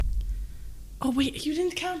Oh, wait, you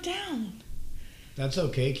didn't count down. That's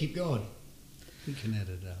okay. Keep going. We can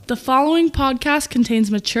edit it out. The following podcast contains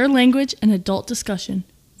mature language and adult discussion.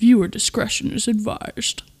 Viewer discretion is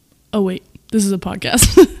advised. Oh, wait, this is a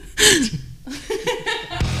podcast.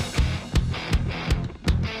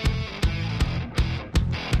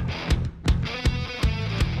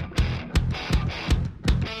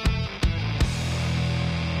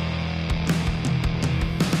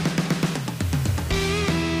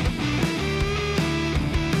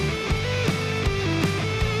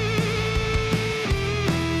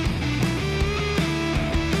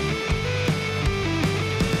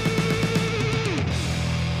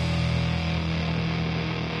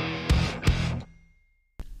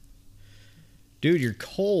 Dude, you're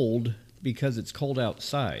cold because it's cold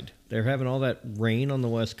outside. They're having all that rain on the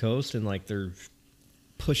West Coast, and like they're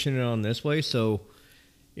pushing it on this way. So,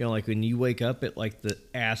 you know, like when you wake up at like the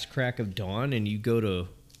ass crack of dawn and you go to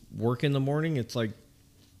work in the morning, it's like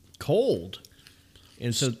cold.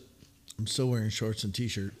 And so, I'm still wearing shorts and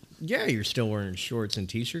t-shirt. Yeah, you're still wearing shorts and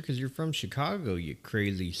t-shirt because you're from Chicago, you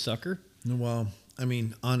crazy sucker. Well, I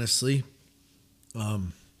mean, honestly,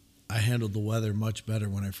 I handled the weather much better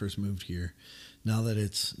when I first moved here. Now that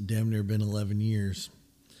it's damn near been 11 years,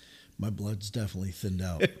 my blood's definitely thinned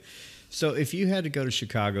out. So if you had to go to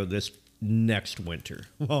Chicago this next winter,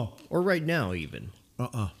 Well, or right now even.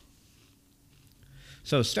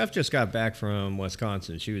 So Steph just got back from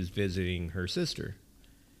Wisconsin. She was visiting her sister.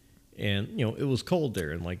 And, you know, it was cold there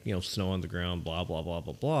and, like, you know, snow on the ground, blah, blah, blah,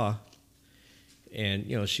 blah, blah. And,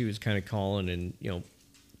 you know, she was kind of calling and, you know,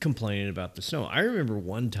 complaining about the snow. I remember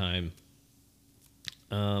one time,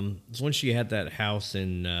 it was when she had that house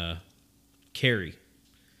in Cary.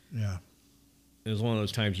 yeah. It was one of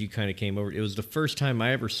those times you kind of came over. It was the first time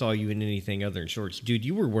I ever saw you in anything other than shorts. Dude,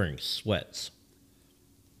 you were wearing sweats.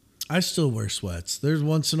 I still wear sweats. There's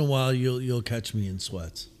once in a while you'll catch me in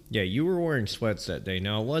sweats. Yeah, you were wearing sweats that day.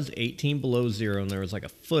 Now, it was 18 below zero, and there was like a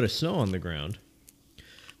foot of snow on the ground.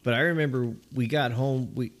 But I remember we got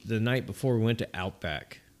home the night before we went to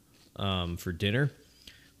Outback for dinner.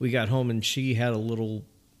 We got home, and she had a little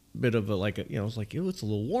bit of it was like, ew, it's a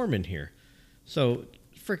little warm in here. So,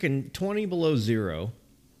 freaking 20 below zero,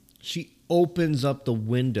 she opens up the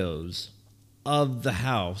windows of the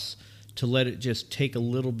house to let it just take a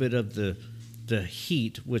little bit of the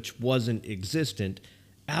heat, which wasn't existent,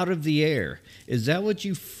 out of the air. Is that what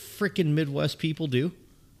you freaking Midwest people do?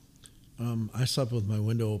 I slept with my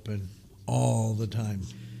window open all the time.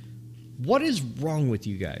 What is wrong with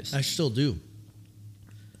you guys? I still do.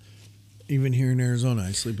 Even here in Arizona,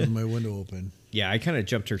 I sleep with my window open. Yeah, I kind of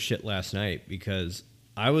jumped her shit last night because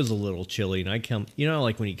I was a little chilly, and I come, you know,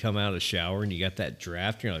 like when you come out of the shower and you got that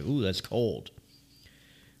draft, you're like, ooh, that's cold.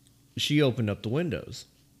 She opened up the windows.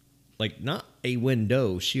 Like, not a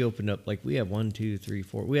window. She opened up, like, we have 1, 2, 3,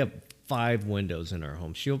 4. We have 5 windows in our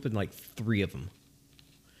home. She opened, like, 3 of them.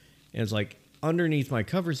 And it's like, underneath my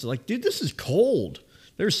covers, it's like, dude, this is cold.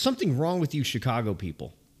 There's something wrong with you Chicago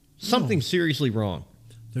people. Something seriously wrong.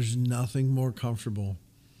 There's nothing more comfortable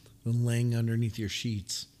than laying underneath your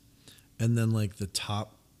sheets. And then, like, the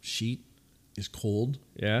top sheet is cold.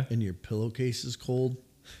 Yeah. And your pillowcase is cold.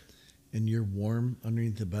 And you're warm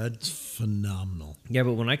underneath the bed. It's phenomenal. Yeah,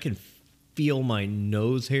 but when I can feel my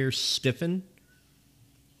nose hair stiffen,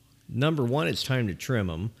 number one, it's time to trim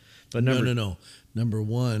them. But No. Number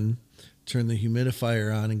one, turn the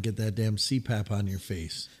humidifier on and get that damn CPAP on your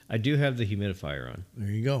face. I do have the humidifier on.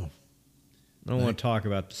 There you go. I don't want to talk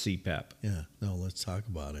about the CPAP. Yeah, no, let's talk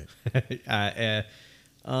about it.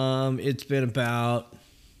 It's been about,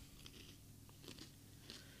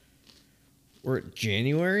 we're at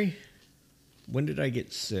January. When did I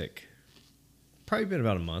get sick? Probably been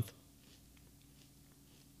about a month.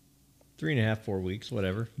 3.5, 4 weeks,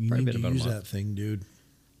 whatever. You Probably need been to about use a month. that thing, dude.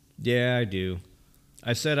 Yeah, I do.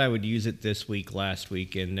 I said I would use it this week, last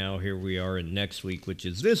week, and now here we are in next week, which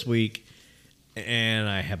is this week, and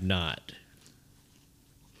I have not.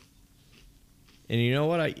 And you know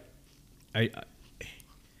what? I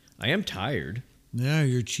am tired. Yeah,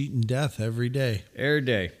 you're cheating death every day. Every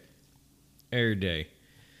day.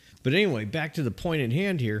 But anyway, back to the point at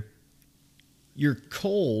hand here. You're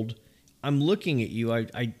cold. I'm looking at you.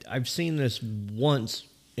 I've seen this once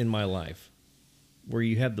in my life where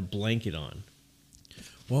you have the blanket on.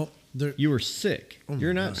 Well, you were sick. Oh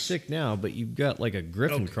You're not gosh. sick now, but you've got like a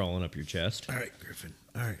griffin Okay. crawling up your chest. All right, Griffin.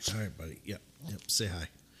 All right, buddy. Yep, say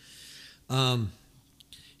hi.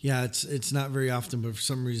 Yeah, it's not very often, but for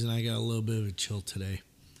some reason I got a little bit of a chill today.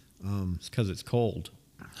 It's because it's cold.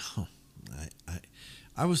 Oh,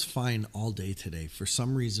 I was fine all day today. For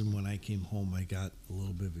some reason, when I came home, I got a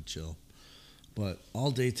little bit of a chill. But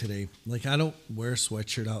all day today, like I don't wear a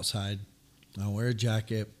sweatshirt outside. I wear a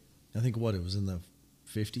jacket. I think it was in the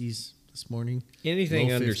 50s this morning. Anything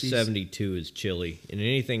Low under 50s. 72 is chilly, and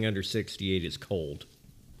anything under 68 is cold.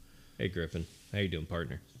 Hey, Griffin. How you doing,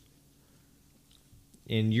 partner?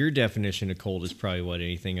 And your definition of cold is probably what,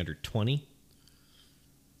 anything under 20?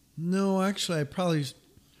 No, actually, I probably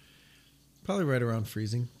right around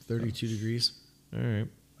freezing, 32 degrees. All right.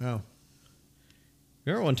 Wow.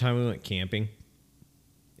 Remember one time we went camping?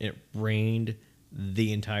 It rained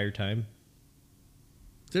the entire time?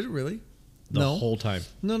 Did it really? The whole time.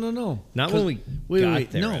 No. Not when we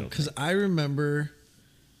got there. No, because I remember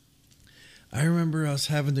us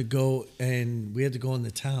having to go, and we had to go into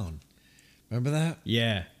town. Remember that?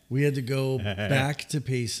 Yeah. We had to go back to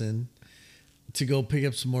Payson to go pick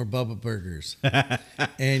up some more Bubba burgers.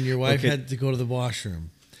 And your wife had to go to the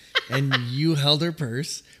washroom. And you held her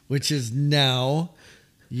purse, which is now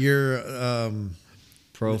your...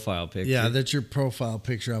 Profile picture. Yeah, that's your profile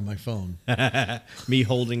picture on my phone. Me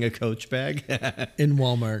holding a Coach bag. In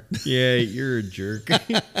Walmart. Yeah, you're a jerk.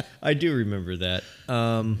 I do remember that.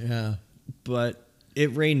 Yeah. But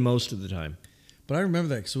it rained most of the time. But I remember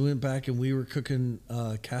that because we went back and we were cooking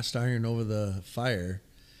cast iron over the fire.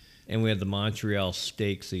 And we had the Montreal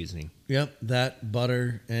steak seasoning. Yep, that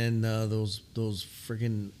butter and those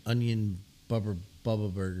freaking onion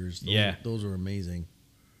Bubba burgers. Those were amazing.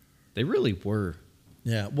 They really were.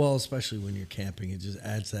 Yeah, well, especially when you're camping, it just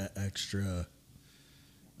adds that extra.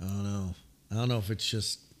 I don't know if it's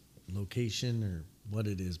just location or what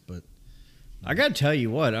it is, but I gotta tell you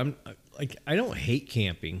what, I don't hate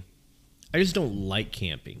camping. I just don't like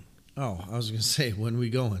camping. Oh, I was gonna say, when are we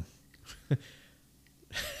going?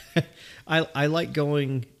 I like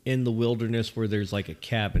going in the wilderness where there's like a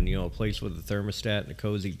cabin, a place with a thermostat and a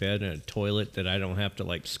cozy bed and a toilet that I don't have to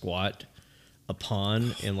like squat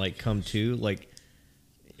upon and like come to. Like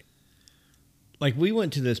we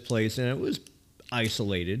went to this place and it was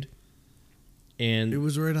isolated, and It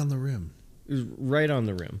was right on the rim. it was right on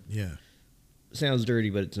the rim. Yeah. Sounds dirty,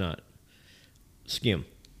 but it's not. Skim.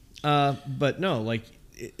 But no, like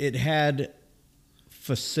it had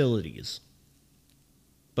facilities.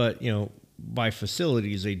 But, by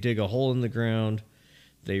facilities, they dig a hole in the ground,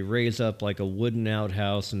 they raise up like a wooden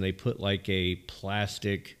outhouse, and they put like a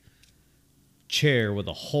plastic chair with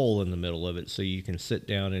a hole in the middle of it so you can sit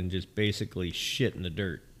down and just basically shit in the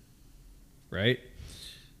dirt. Right?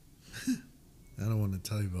 I don't want to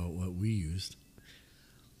tell you about what we used.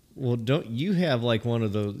 Well, don't you have like one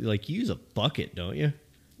of those, like you use a bucket, don't you?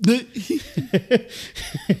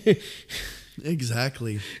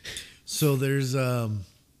 Exactly. So there's a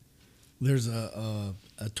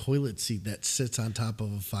toilet seat that sits on top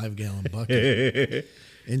of a 5-gallon bucket.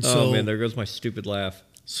 And so, oh man, there goes my stupid laugh.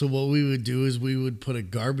 So what we would do is we would put a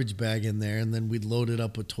garbage bag in there, and then we'd load it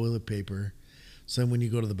up with toilet paper. So then when you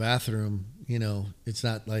go to the bathroom, it's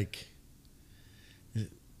not like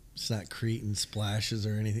it's not creating splashes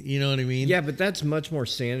or anything. You know what I mean? Yeah, but that's much more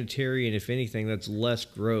sanitary, and if anything, that's less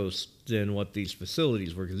gross than what these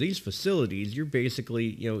facilities were. Because these facilities, you're basically,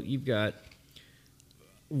 you've got,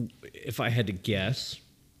 if I had to guess,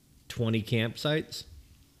 20 campsites,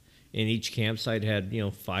 and each campsite had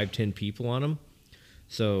 5-10 people on them.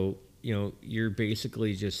 So you're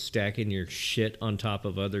basically just stacking your shit on top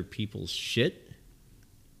of other people's shit.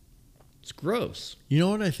 It's gross. You know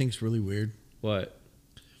what I think's really weird? What?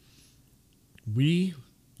 We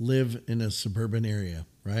live in a suburban area,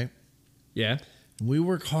 right? Yeah. And we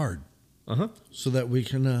work hard so that we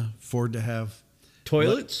can afford to have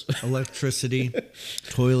toilets, electricity,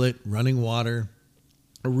 toilet, running water,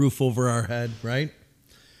 a roof over our head, right?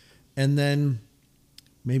 And then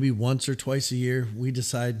maybe once or twice a year, we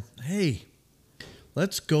decide, hey,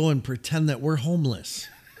 let's go and pretend that we're homeless.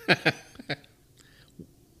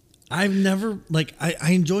 I've never,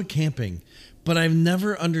 I enjoy camping, but I've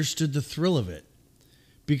never understood the thrill of it,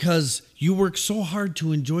 because you work so hard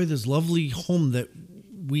to enjoy this lovely home that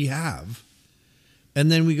we have. And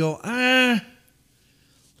then we go,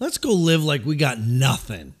 let's go live like we got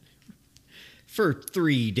nothing. For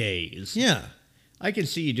 3 days. Yeah. I can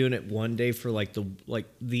see you doing it one day for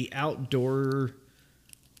the outdoor,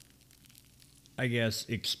 I guess,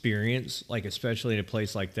 experience, especially in a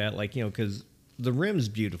place like that, because the rim's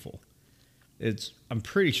beautiful. I'm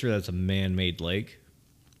pretty sure that's a man-made lake.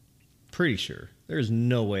 Pretty sure. There's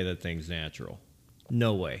no way that thing's natural.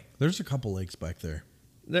 No way. There's a couple lakes back there.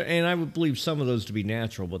 And I would believe some of those to be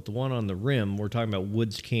natural, but the one on the rim, we're talking about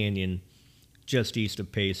Woods Canyon, just east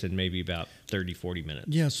of Payson, maybe about 30, 40 minutes.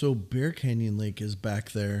 Yeah, so Bear Canyon Lake is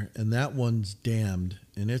back there, and that one's dammed,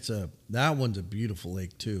 and that one's a beautiful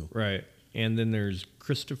lake too. Right. And then there's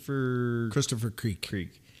Christopher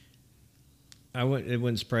Creek. It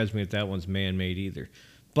wouldn't surprise me if that one's man-made either.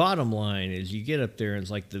 Bottom line is you get up there and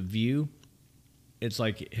it's like the view. It's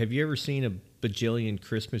like, have you ever seen a bajillion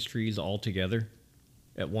Christmas trees all together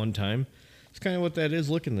at one time? It's kind of what that is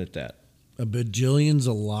looking at that. A bajillion's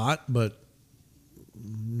a lot, but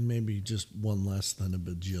maybe just one less than a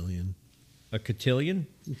bajillion. A cotillion?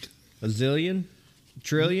 A zillion?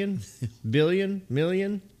 Trillion? Billion?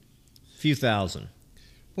 Million? Few thousand.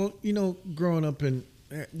 Well, growing up in...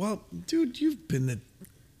 Well, dude, you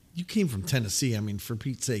came from Tennessee. I mean, for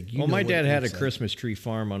Pete's sake. Well, my dad had a Christmas tree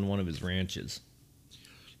farm on one of his ranches.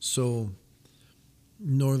 So,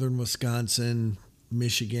 northern Wisconsin,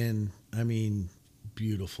 Michigan, I mean,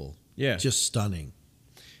 beautiful. Yeah. Just stunning.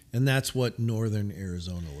 And that's what northern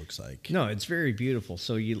Arizona looks like. No, it's very beautiful.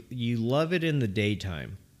 So you love it in the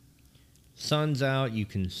daytime. Sun's out, you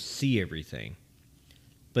can see everything.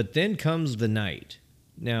 But then comes the night.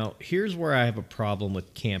 Now, here's where I have a problem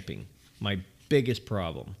with camping. My biggest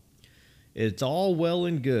problem. It's all well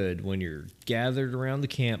and good when you're gathered around the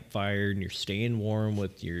campfire and you're staying warm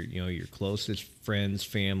with your closest friends,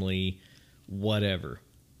 family, whatever.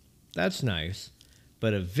 That's nice.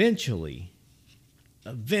 But eventually,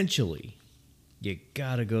 you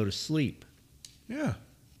gotta go to sleep. Yeah.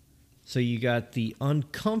 So you got the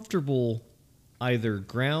uncomfortable either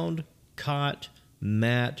ground, cot,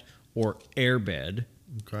 mat, or airbed.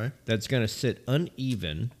 Okay. That's going to sit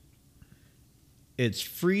uneven. It's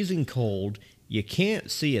freezing cold. You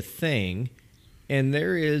can't see a thing. And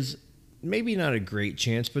there is maybe not a great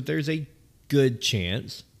chance, but there's a good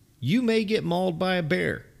chance you may get mauled by a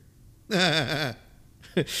bear. And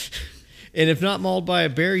if not mauled by a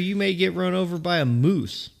bear, you may get run over by a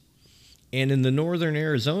moose. And in the northern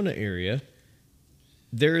Arizona area,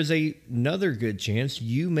 there is another good chance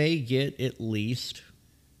you may get at least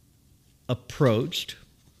approached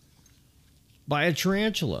by a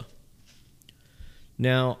tarantula.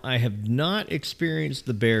 Now, I have not experienced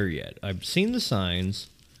the bear yet. I've seen the signs.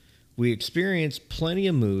 We experienced plenty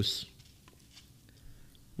of moose.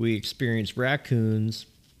 We experienced raccoons,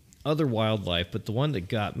 other wildlife, but the one that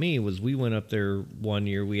got me was we went up there one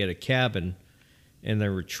year. We had a cabin, and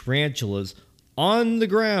there were tarantulas on the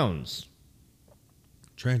grounds.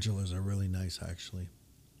 Tarantulas are really nice, actually.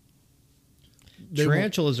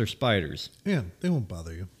 Tarantulas are spiders. Yeah, they won't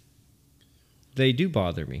bother you. They do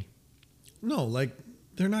bother me. No, like,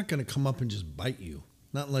 they're not going to come up and just bite you.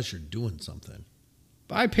 Not unless you're doing something.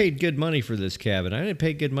 I paid good money for this cabin. I didn't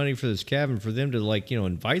pay good money for this cabin for them to,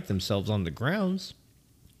 invite themselves on the grounds.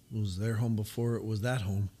 It was their home before it was that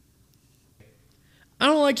home. I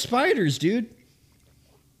don't like spiders, dude.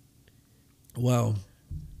 Well,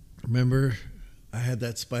 remember I had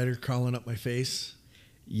that spider crawling up my face?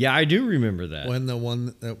 Yeah, I do remember that. When the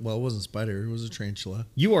one, it wasn't a spider, it was a tarantula.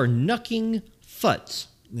 You are knucking futs.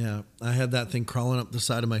 Yeah, I had that thing crawling up the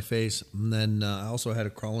side of my face, and then I also had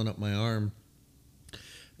it crawling up my arm.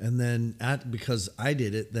 And then, because I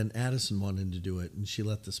did it, then Addison wanted to do it, and she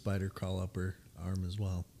let the spider crawl up her arm as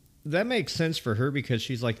well. That makes sense for her because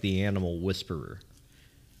she's like the animal whisperer.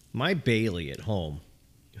 My Bailey at home,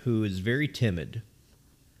 who is very timid,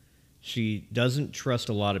 she doesn't trust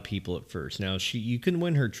a lot of people at first. Now, you can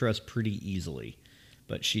win her trust pretty easily,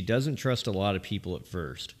 but she doesn't trust a lot of people at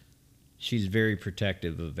first. She's very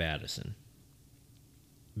protective of Addison.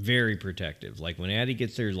 Very protective. Like, when Addie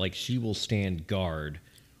gets there, like, she will stand guard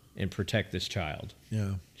and protect this child.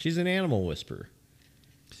 Yeah. She's an animal whisperer.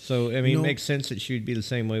 So, I mean, it makes sense that she would be the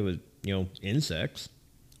same way with, insects.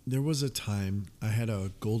 There was a time I had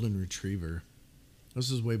a golden retriever.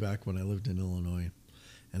 This was way back when I lived in Illinois.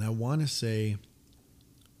 And I want to say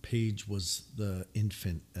Paige was the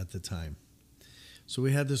infant at the time. So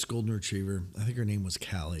we had this golden retriever. I think her name was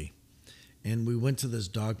Callie. And we went to this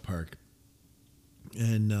dog park.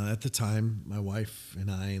 And at the time, my wife and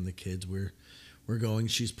I and the kids, we're going.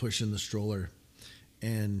 She's pushing the stroller.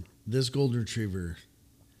 And this golden retriever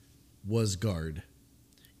was guarding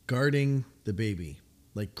the baby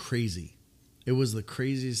like crazy. It was the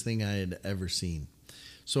craziest thing I had ever seen.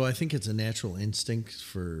 So I think it's a natural instinct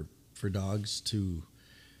for dogs to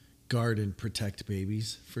guard and protect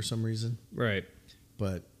babies for some reason. Right.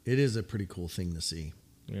 But it is a pretty cool thing to see.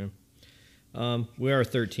 Yeah. We are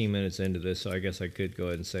 13 minutes into this, so I guess I could go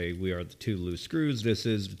ahead and say we are the Two Loose Screws. This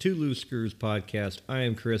is the Two Loose Screws podcast. I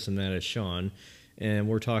am Chris, and that is Shawn, and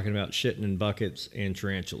we're talking about shitting in buckets and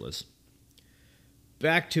tarantulas.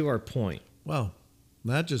 Back to our point. Wow,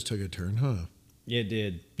 that just took a turn, huh? It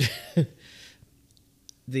did.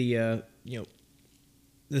 The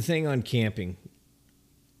thing on camping,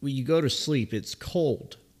 when you go to sleep, it's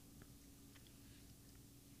cold.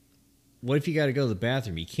 what if you got to go to the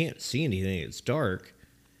bathroom? You can't see anything. It's dark.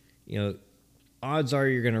 You know, odds are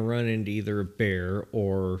you're going to run into either a bear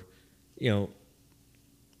or, you know,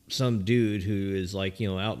 some dude who is like, you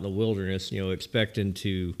know, out in the wilderness, you know, expecting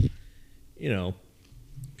to, you know,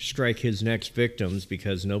 strike his next victims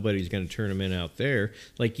because nobody's going to turn them in out there.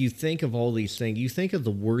 Like, you think of all these things. You think of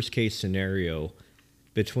the worst case scenario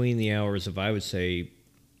between the hours of, I would say,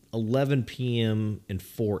 11 p.m. and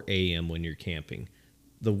 4 a.m. when you're camping.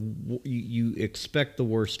 You expect the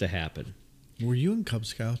worst to happen. Were you in Cub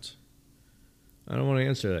Scouts? I don't want to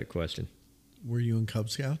answer that question. Were you in Cub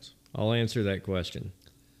Scouts? I'll answer that question.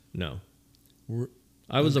 No.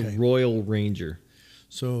 I was okay. a Royal Ranger.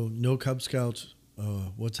 So no Cub Scouts.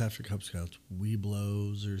 What's after Cub Scouts?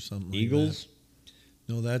 Weeblos or something Eagles?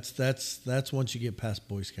 Like that? No, that's once you get past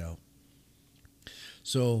Boy Scout.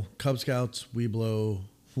 So Cub Scouts, Weeblo.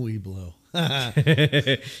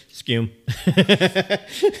 Skim.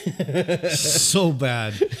 So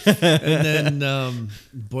bad. And then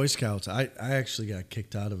Boy Scouts. I actually got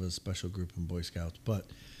kicked out of a special group in Boy Scouts, but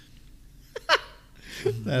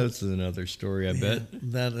that's another story, I bet.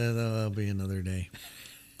 That'll be another day.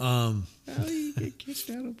 How do you get kicked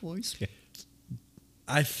out of Boy Scouts?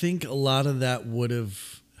 I think a lot of that would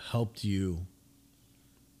have helped you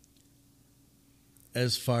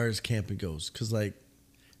as far as camping goes. Because, like,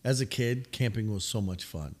 as a kid, camping was so much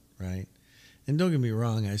fun, right? And don't get me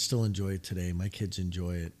wrong, I still enjoy it today. My kids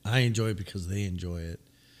enjoy it. I enjoy it because they enjoy it.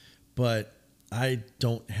 But I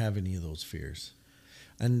don't have any of those fears.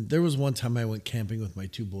 And there was one time I went camping with my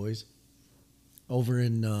two boys over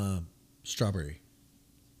in Strawberry.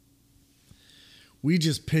 We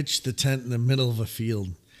just pitched the tent in the middle of a field.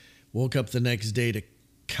 Woke up the next day to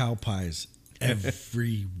cow pies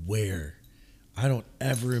everywhere. I don't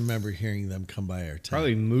ever remember hearing them come by our tent.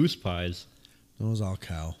 Probably moose pies. It was all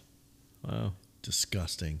cow. Wow.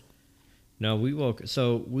 Disgusting. No,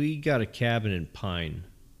 we got a cabin in Pine,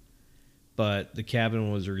 but the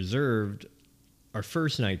cabin was reserved our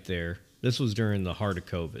first night there. This was during the heart of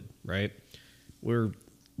COVID, right? We're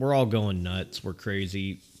all going nuts. We're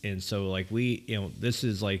crazy. And so, like, this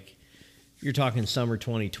is like, you're talking summer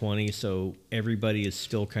 2020, so everybody is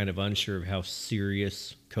still kind of unsure of how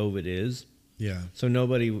serious COVID is. Yeah. So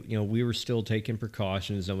nobody, we were still taking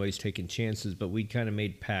precautions. Nobody's taking chances, but we kind of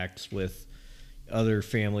made pacts with other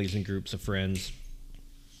families and groups of friends.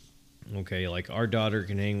 Okay, like our daughter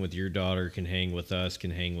can hang with your daughter, can hang with us,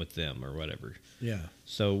 can hang with them, or whatever. Yeah.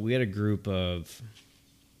 So we had a group of,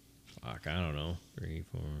 I don't know, 3,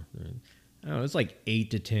 4, I don't know, it's like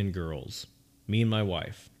 8 to 10 girls, me and my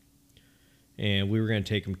wife. And we were going to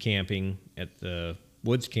take them camping at the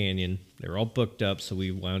Woods Canyon. They were all booked up, so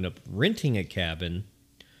we wound up renting a cabin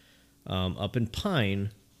up in Pine.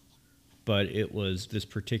 But it was this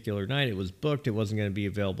particular night, it was booked. It wasn't going to be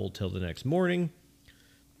available till the next morning.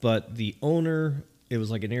 But the owner, it was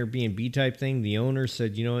like an Airbnb type thing. The owner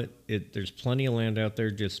said, you know what, there's plenty of land out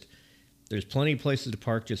there. There's plenty of places to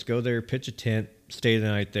park. Just go there, pitch a tent, stay the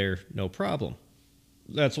night there, no problem.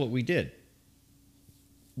 That's what we did.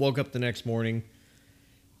 Woke up the next morning,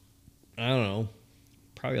 I don't know,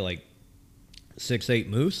 probably like 6, 8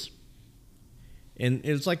 moose. And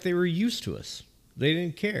it's like they were used to us. They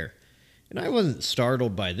didn't care. And I wasn't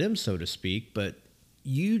startled by them, so to speak, but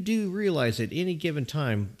you do realize at any given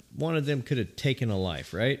time, one of them could have taken a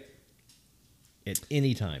life, right? At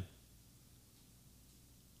any time.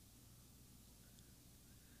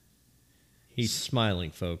 He's smiling,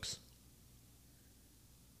 folks.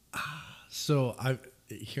 So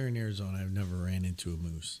here in Arizona, I've never ran into a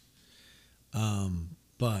moose.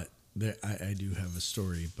 But I do have a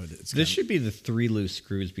story. But this should be the 3 loose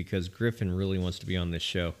screws because Griffin really wants to be on this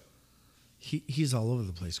show. He's all over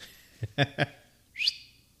the place.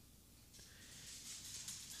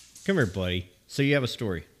 Come here, buddy. So you have a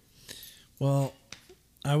story. Well,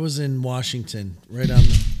 I was in Washington, right on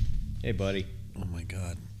the... Hey, buddy. Oh, my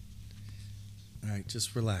God. All right,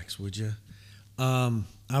 just relax, would you? I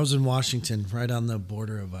was in Washington, right on the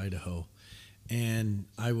border of Idaho. And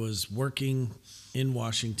I was working in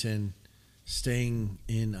Washington, staying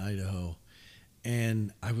in Idaho.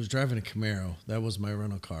 And I was driving a Camaro. That was my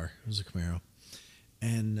rental car. It was a Camaro.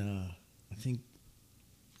 And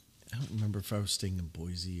I don't remember if I was staying in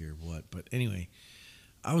Boise or what. But anyway,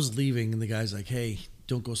 I was leaving, and the guy's like, hey,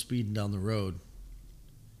 don't go speeding down the road.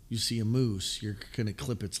 You see a moose, you're going to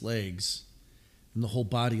clip its legs. And the whole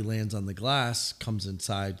body lands on the glass, comes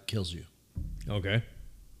inside, kills you. Okay.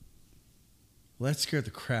 Well, that scared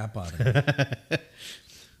the crap out of me.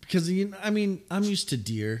 Because, I'm used to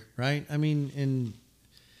deer, right? I mean,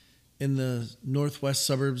 in the northwest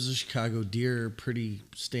suburbs of Chicago, deer are pretty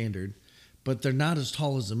standard. but they're not as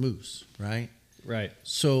tall as a moose, right? Right.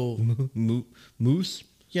 So Moose?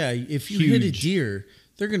 yeah, if you Huge. hit a deer,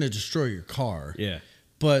 they're going to destroy your car. Yeah.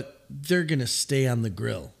 But they're going to stay on the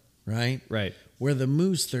grill, right? Right. Where the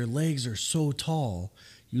moose, their legs are so tall,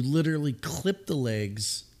 you literally clip the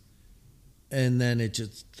legs and then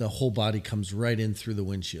the whole body comes right in through the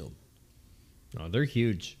windshield. Oh, they're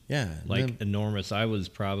huge. Yeah. Like enormous. I was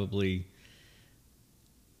probably,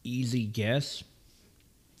 easy guess,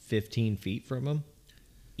 15 feet from them.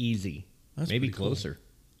 Easy. That's Maybe pretty cool. closer.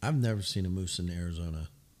 I've never seen a moose in Arizona.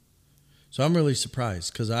 So I'm really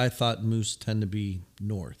surprised because I thought moose tend to be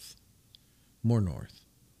north. More north.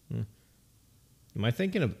 Am I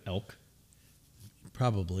thinking of elk?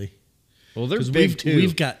 Probably. Well, they're 'Cause big too.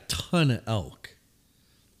 We've got ton of elk.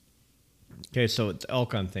 Okay, so it's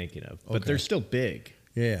elk I'm thinking of, but Okay. they're still big.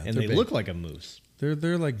 Yeah. And they're they big. look like a moose.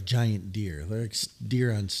 They're like giant deer. They're like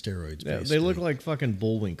deer on steroids. Yeah, Basically. they look like fucking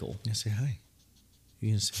bullwinkle. Yeah, say hi. You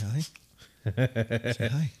gonna say hi? Say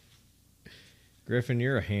hi. Griffin,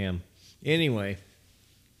 you're a ham. Anyway,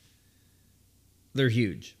 they're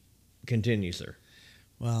huge. Continue, sir.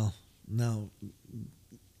 Well, now,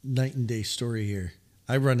 night and day story here.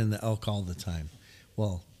 I run into elk all the time.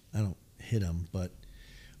 Well, I don't hit them, but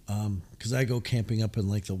because I go camping up in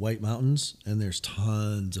like the White Mountains, and there's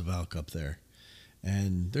tons of elk up there.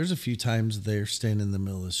 And there's a few times they're standing in the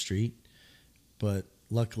middle of the street, but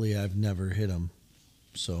luckily I've never hit them.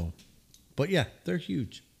 So, but yeah, they're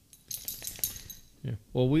huge. Yeah.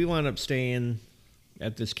 Well, we wound up staying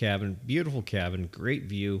at this cabin. Beautiful cabin. Great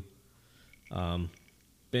view.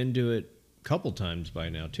 Been to it a couple times by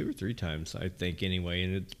now. 2 or 3 times, I think, anyway.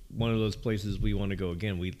 And it's one of those places we want to go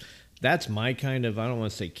again. That's my kind of, I don't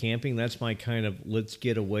want to say camping. That's my kind of, let's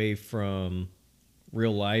get away from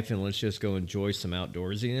real life and let's just go enjoy some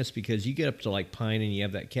outdoorsiness, because you get up to like Pine and you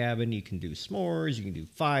have that cabin. You can do s'mores. You can do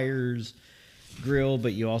fires. Grill,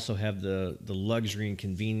 but you also have the luxury and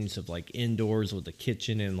convenience of like indoors with a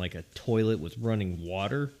kitchen and like a toilet with running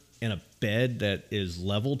water and a bed that is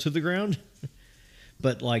level to the ground.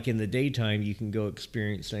 But like in the daytime, you can go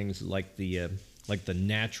experience things like the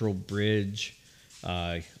natural bridge,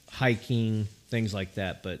 hiking, things like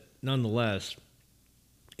that. But nonetheless,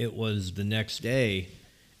 it was the next day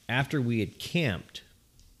after we had camped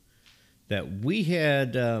that we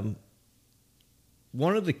had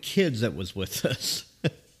one of the kids that was with us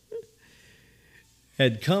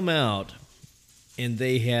had come out, and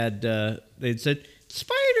they'd said,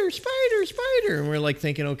 spider, spider, spider. And we're like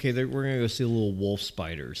thinking, okay, we're going to go see a little wolf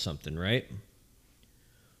spider or something, right?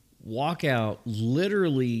 Walk out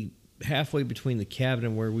literally halfway between the cabin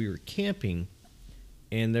and where we were camping,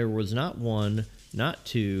 and there was not 1, not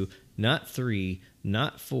 2, not 3,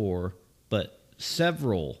 not 4, but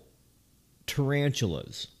several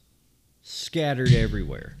tarantulas scattered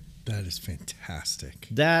everywhere. That is fantastic.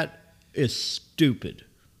 That is stupid.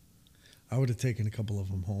 I would have taken a couple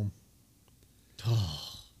of them home. I'm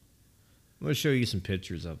going to show you some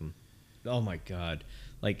pictures of them. Oh, my God.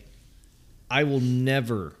 Like, I will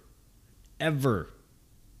never, ever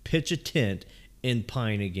pitch a tent in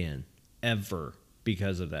Pine again. Ever.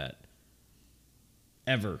 Because of that.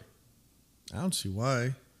 Ever. I don't see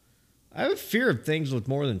why. I have a fear of things with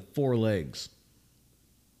more than 4 legs.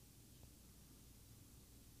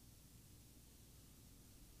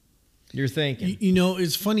 You're thinking. You know,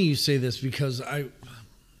 it's funny you say this because I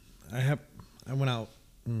went out.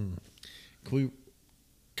 Can we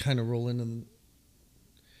kind of roll into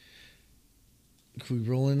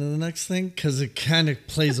the next thing? Because it kind of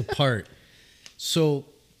plays a part. So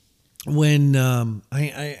when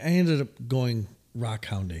I ended up going rock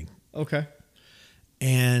hounding. Okay.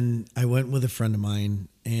 And I went with a friend of mine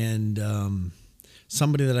and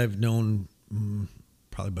somebody that I've known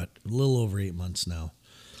probably about a little over 8 months now.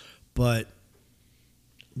 But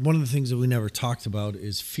one of the things that we never talked about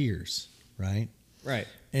is fears, right? Right.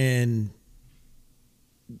 And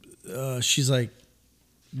she's like,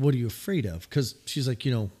 what are you afraid of? Because she's like,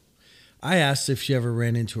 I asked if she ever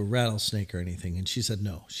ran into a rattlesnake or anything. And she said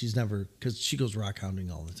no. She's never, because she goes rock hounding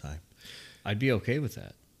all the time. I'd be okay with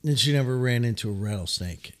that. And she never ran into a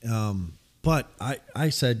rattlesnake. But I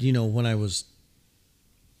said, when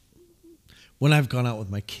I've gone out with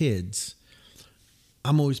my kids,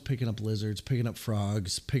 I'm always picking up lizards, picking up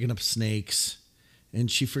frogs, picking up snakes. And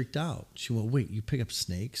she freaked out. She went, wait, you pick up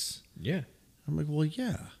snakes? Yeah. I'm like, well,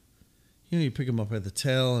 yeah. You pick them up at the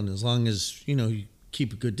tail, and as long as, you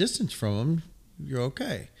keep a good distance from them, you're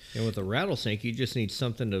okay. And with a rattlesnake, you just need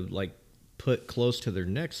something to, like, put close to their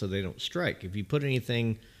neck so they don't strike. If you put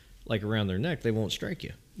anything, like, around their neck, they won't strike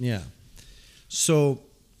you. Yeah. So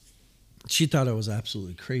she thought I was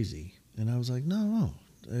absolutely crazy. And I was like, no.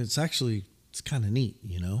 it's kind of neat,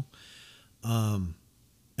 you know. And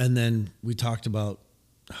then we talked about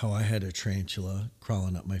how I had a tarantula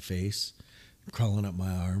crawling up my face, crawling up my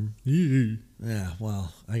arm. Yeah,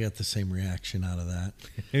 well, I got the same reaction out of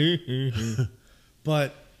that.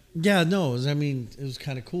 But yeah, no, it was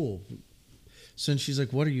kind of cool. So she's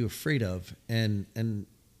like, "What are you afraid of?" And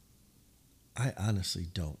I honestly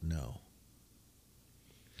don't know.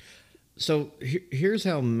 So here's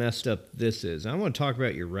how messed up this is. I want to talk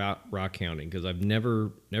about your rock hounding because I've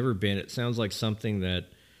never been. It sounds like something that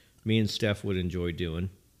me and Steph would enjoy doing.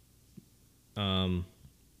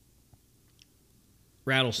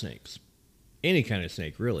 Rattlesnakes, any kind of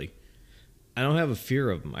snake, really. I don't have a fear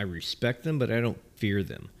of them. I respect them, but I don't fear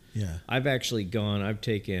them. Yeah. I've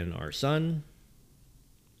taken our son.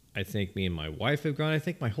 I think me and my wife have gone. I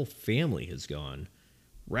think my whole family has gone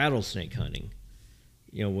rattlesnake hunting.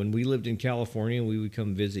 You know, when we lived in California, we would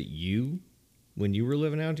come visit you when you were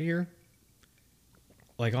living out here.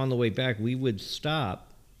 Like on the way back, we would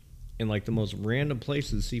stop in like the most random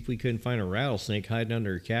places to see if we couldn't find a rattlesnake hiding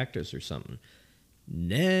under a cactus or something.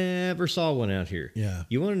 Never saw one out here. Yeah.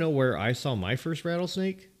 You want to know where I saw my first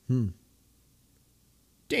rattlesnake?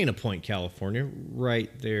 Dana Point, California, right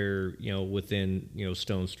there, you know, within, you know,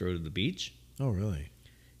 stone's throw of the beach. Oh, really?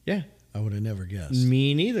 Yeah. I would have never guessed.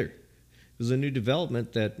 Me neither. It was a new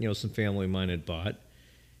development that, you know, some family of mine had bought,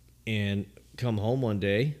 and come home one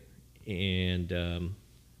day and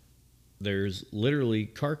there's literally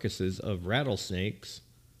carcasses of rattlesnakes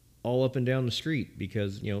all up and down the street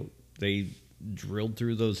because, you know, they drilled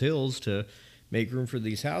through those hills to make room for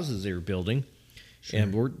these houses they were building. Sure.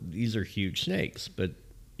 And these are huge snakes, but,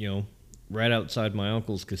 you know, right outside my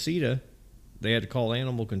uncle's casita, they had to call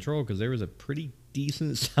animal control because there was a pretty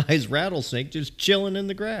decent sized rattlesnake just chilling in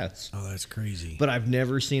the grass. Oh, that's crazy. But I've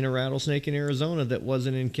never seen a rattlesnake in Arizona that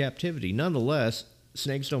wasn't in captivity. Nonetheless,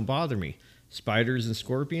 snakes don't bother me. Spiders and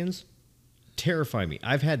scorpions terrify me.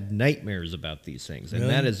 I've had nightmares about these things, and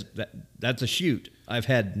really? that's a shoot. I've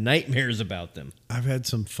had nightmares about them. I've had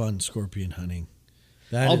some fun scorpion hunting.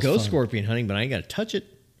 I'll go scorpion hunting, but I ain't got to touch it.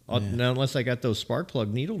 Not unless I got those spark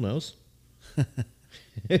plug needle nose.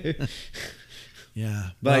 Yeah.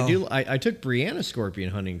 But I took Brianna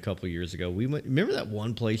scorpion hunting a couple of years ago. We went. Remember that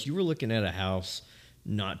one place you were looking at a house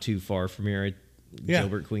not too far from here,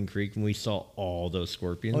 Gilbert Queen Creek, and we saw all those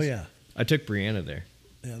scorpions. Oh yeah. I took Brianna there.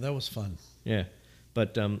 Yeah, that was fun. Yeah,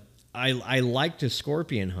 but I like to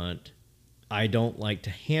scorpion hunt. I don't like to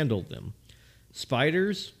handle them.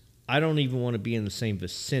 Spiders, I don't even want to be in the same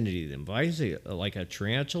vicinity of them. But I say like a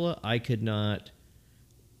tarantula, I could not.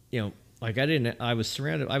 You know, like I was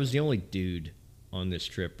surrounded. I was the only dude on this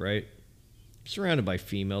trip, right? Surrounded by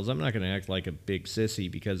females. I'm not going to act like a big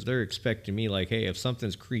sissy because they're expecting me like, hey, if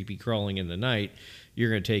something's creepy crawling in the night, you're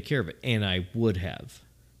going to take care of it. And I would have.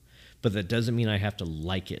 But that doesn't mean I have to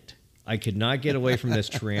like it. I could not get away from this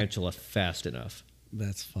tarantula fast enough.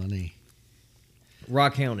 That's funny.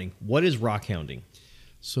 Rock hounding. What is rock hounding?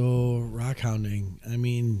 So rock hounding, I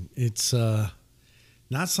mean, it's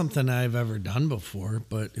not something I've ever done before,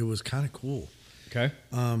 but it was kind of cool. Okay.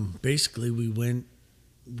 Basically, we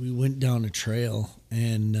went down a trail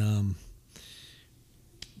and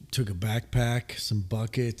took a backpack, some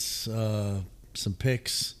buckets, some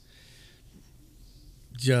picks.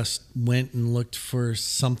 Just went and looked for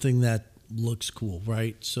something that looks cool,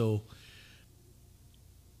 right? So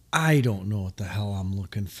I don't know what the hell I'm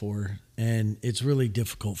looking for, and it's really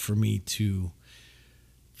difficult for me to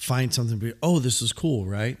find something. Oh, this is cool,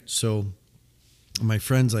 right? So my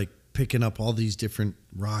friend's like picking up all these different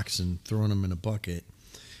rocks and throwing them in a bucket,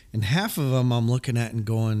 and half of them I'm looking at and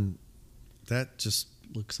going, that just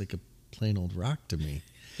looks like a plain old rock to me.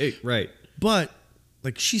 Hey, right. But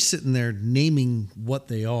like she's sitting there naming what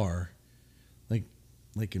they are,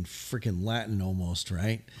 like in freaking Latin almost,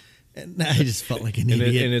 right? And I just felt like an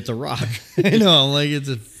idiot. And it's a rock. I know, like it's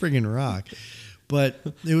a friggin' rock. But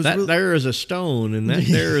it was there is a stone, and that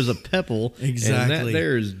there is a pebble, exactly. And that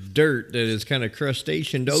there is dirt that is kind of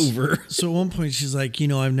crustaceaned over. So at one point she's like,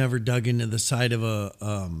 I've never dug into the side of a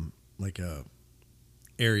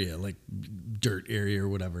area, like dirt area or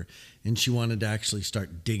whatever, and she wanted to actually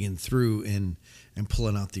start digging through and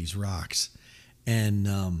pulling out these rocks. And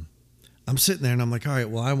I'm sitting there and I'm like, all right,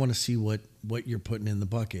 well, I want to see what you're putting in the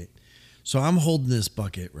bucket. So I'm holding this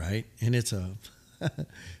bucket, right? And it's a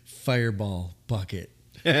fireball bucket.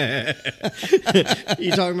 You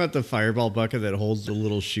talking about the fireball bucket that holds the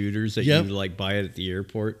little shooters that you like buy at the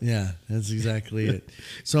airport? Yeah, that's exactly it.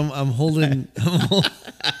 So I'm holding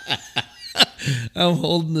I'm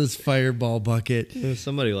holding this fireball bucket.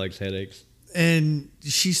 Somebody likes headaches. And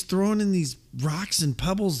she's throwing in these rocks and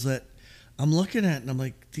pebbles that I'm looking at it and I'm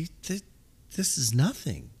like, this is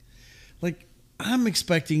nothing. Like, I'm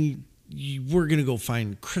expecting we're going to go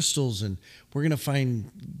find crystals and we're going to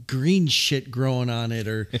find green shit growing on it,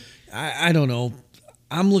 or I don't know.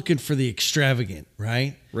 I'm looking for the extravagant,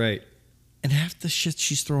 right? Right. And half the shit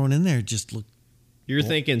she's throwing in there just look. You're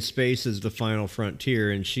thinking space is the final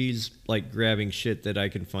frontier, and she's like grabbing shit that I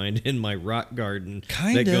can find in my rock garden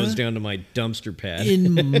Kinda. that goes down to my dumpster pad.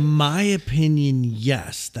 In my opinion,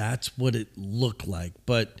 yes, that's what it looked like.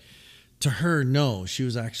 But to her, no, she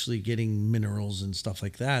was actually getting minerals and stuff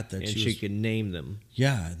like that. And she could name them.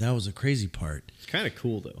 Yeah, that was a crazy part. It's kind of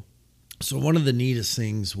cool, though. So one of the neatest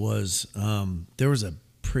things was there was a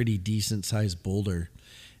pretty decent sized boulder,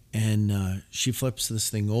 and she flips this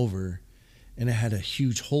thing over, and it had a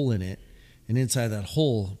huge hole in it, and inside that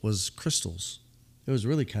hole was crystals. It was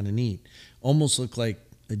really kind of neat. Almost looked like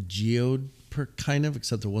a geode kind of,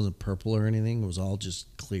 except it wasn't purple or anything. It was all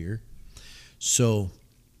just clear. So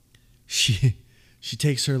she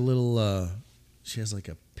takes her little she has like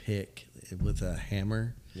a pick with a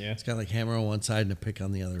hammer. Yeah. It's got like hammer on one side and a pick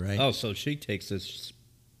on the other, right? Oh, so she takes this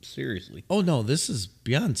seriously. Oh no, this is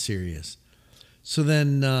beyond serious. So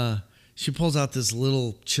then she pulls out this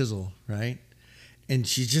little chisel, right? And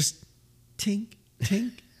she just tink,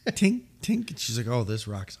 tink, tink, tink. And she's like, "Oh, this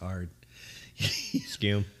rock's hard."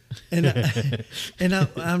 Skim. And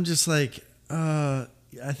I'm just like, I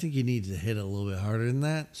think you need to hit it a little bit harder than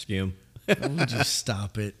that. Skim. Why would you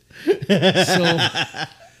stop it? So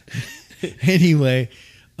anyway,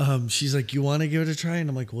 she's like, "You want to give it a try?" And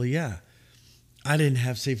I'm like, "Well, yeah." I didn't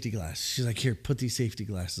have safety glasses. She's like, "Here, put these safety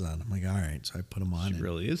glasses on." I'm like, "All right." So I put them on. She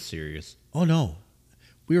really is serious. Oh no,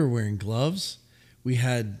 we were wearing gloves. We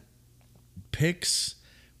had picks.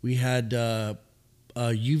 We had a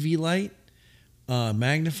UV light,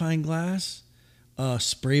 magnifying glass,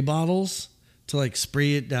 spray bottles to like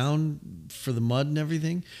spray it down for the mud and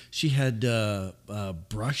everything. She had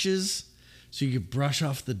brushes so you could brush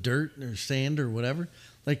off the dirt or sand or whatever.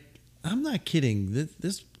 Like, I'm not kidding.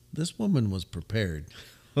 This woman was prepared.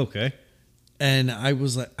 Okay. And I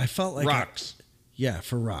was like, I felt like rocks. Yeah,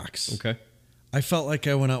 for rocks. Okay. I felt like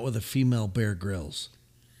I went out with a female Bear Grylls.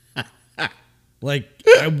 Like,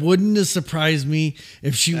 I wouldn't have surprised me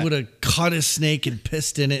if she would have caught a snake and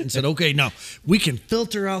pissed in it and said, "Okay, now we can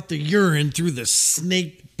filter out the urine through the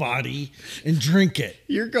snake body and drink it."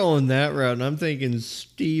 You're going that route, and I'm thinking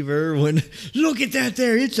Steve Irwin. Look at that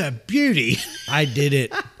there. It's a beauty. I did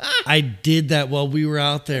it. I did that while we were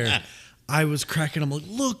out there. I was cracking. I'm like,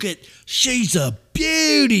 "Look at, she's a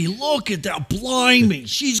beauty. Look at that. Blimey.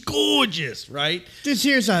 She's gorgeous," right? This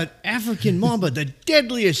here's an African mamba, the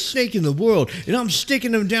deadliest snake in the world, and I'm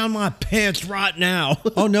sticking them down my pants right now.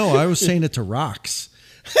 Oh, no. I was saying it to rocks.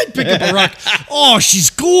 I'd pick up a rock. "Oh, she's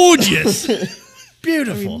gorgeous."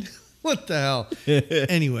 Beautiful. I mean, what the hell?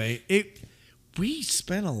 Anyway, we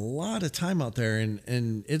spent a lot of time out there,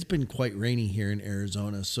 and it's been quite rainy here in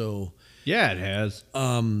Arizona. So yeah, it has.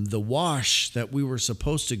 the wash that we were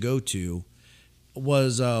supposed to go to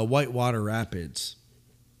was Whitewater Rapids.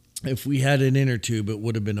 If we had an inner tube, it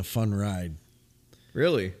would have been a fun ride.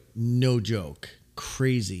 Really? No joke.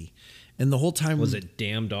 Crazy. And the whole time... Was it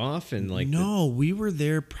dammed off? And like no, we were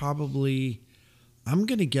there probably... I'm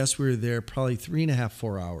going to guess we were there probably 3.5,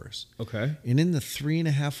 4 hours. Okay. And in the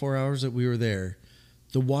 3.5, 4 hours that we were there,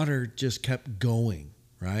 the water just kept going,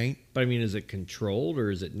 right? But I mean, is it controlled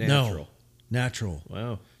or is it natural? No, natural.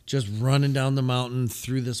 Wow. Just running down the mountain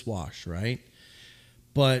through this wash, right?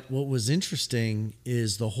 But what was interesting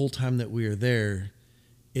is the whole time that we were there,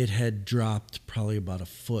 it had dropped probably about a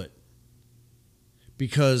foot.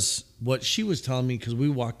 Because what she was telling me, because we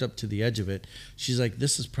walked up to the edge of it, she's like,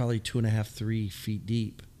 "This is probably 2.5, 3 feet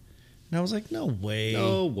deep." And I was like, "No way."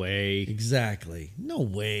 No way. Exactly. No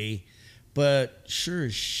way. But sure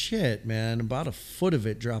as shit, man, about a foot of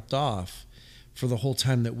it dropped off for the whole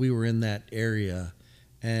time that we were in that area.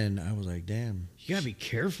 And I was like, "Damn." You gotta be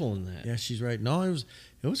careful in that. Yeah, she's right. No, it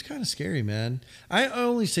was kind of scary, man. I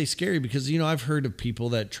only say scary because, I've heard of people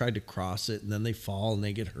that tried to cross it and then they fall and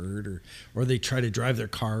they get hurt, or they try to drive their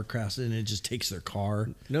car across it and it just takes their car.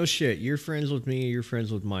 No shit. You're friends with me. You're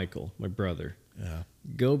friends with Michael, my brother. Yeah.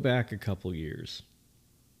 Go back a couple years.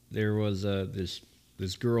 There was this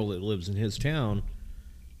girl that lives in his town.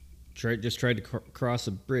 Tried to cross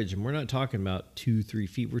a bridge, and we're not talking about 2-3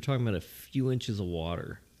 feet. We're talking about a few inches of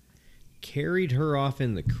water. Carried her off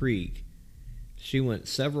in the creek. She went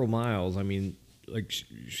several miles. I mean, like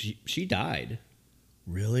she died.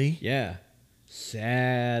 Really? Yeah.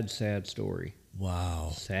 Sad story.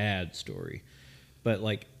 Wow. Sad story. But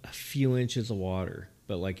like a few inches of water.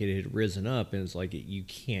 But like it had risen up, and it's like you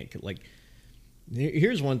can't, like,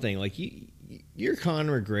 Here's one thing. Like, you're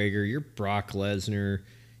Conor McGregor, you're Brock Lesnar,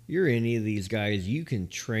 you're any of these guys, you can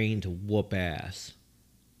train to whoop ass.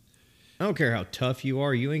 I don't care how tough you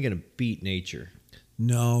are, you ain't going to beat nature.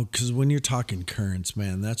 No, because when you're talking currents,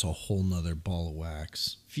 man, that's a whole nother ball of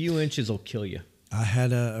wax. Few inches will kill you. I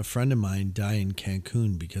had a friend of mine die in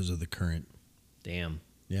Cancun because of the current. Damn.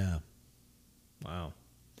 Yeah. Wow.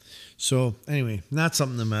 So anyway, not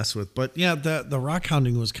something to mess with. But yeah, the rock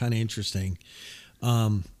hounding was kind of interesting.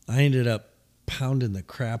 I ended up pounding the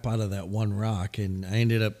crap out of that one rock, and I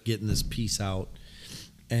ended up getting this piece out.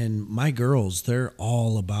 And my girls, they're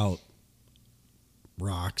all about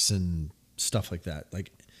rocks and stuff like that.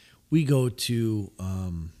 Like, we go to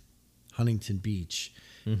Huntington Beach,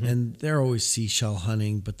 and they're always seashell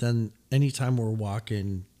hunting. But then anytime we're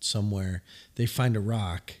walking somewhere, they find a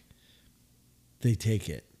rock, they take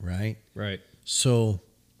it, right? Right. So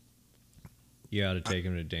you ought to take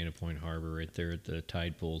them to Dana Point Harbor right there at the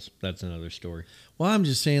tide pools. That's another story. well, I'm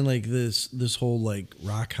just saying, like, this whole like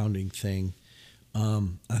rock hounding thing.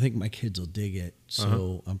 I think my kids will dig it.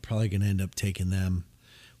 So I'm probably gonna end up taking them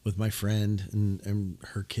with my friend and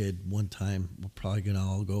her kid one time. We're probably gonna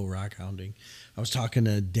all go rock hounding. I was talking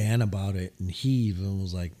to Dan about it, and he even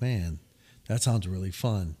was like, "Man, that sounds really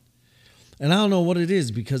fun." And I don't know what it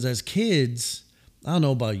is, because as kids, I don't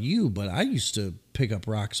know about you, but I used to pick up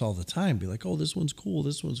rocks all the time, be like, "Oh, this one's cool,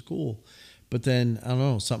 this one's cool." But then, I don't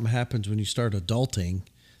know, something happens when you start adulting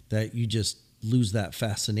that you just lose that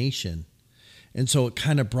fascination. And so it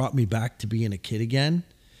kind of brought me back to being a kid again.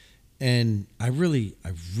 And I really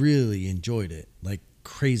enjoyed it, like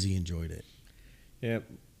crazy enjoyed it. Yeah.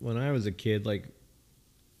 When I was a kid, like,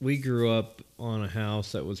 we grew up on a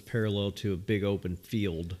house that was parallel to a big open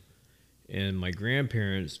field. And my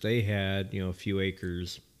grandparents, they had, a few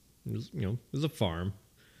acres. It was a farm.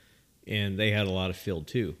 And they had a lot of field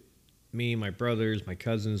too. Me, my brothers, my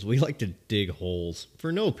cousins, we like to dig holes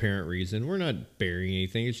for no apparent reason. We're not burying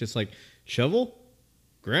anything. It's just like, shovel,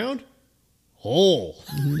 ground, hole.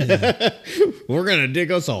 Yeah. We're going to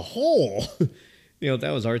dig us a hole.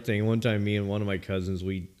 That was our thing. One time, me and one of my cousins,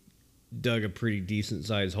 we dug a pretty decent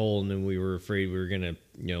sized hole, and then we were afraid we were going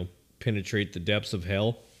to, penetrate the depths of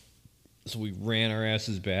hell. So we ran our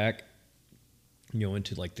asses back,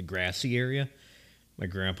 into like the grassy area. My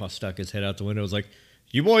grandpa stuck his head out the window. Was like,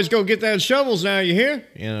 "You boys go get that shovels now, you hear?"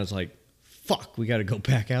 And I was like, "Fuck, we got to go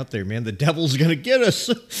back out there, man. The devil's going to get us."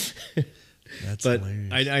 That's but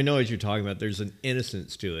hilarious. I know what you're talking about. There's an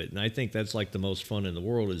innocence to it. And I think that's like the most fun in the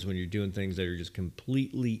world, is when you're doing things that are just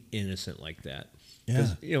completely innocent like that. Yeah.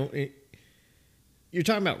 You're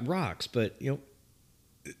talking about rocks, but,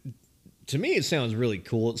 to me it sounds really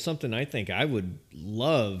cool. It's something I think I would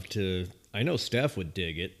love to. I know Steph would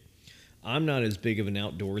dig it. I'm not as big of an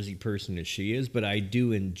outdoorsy person as she is, but I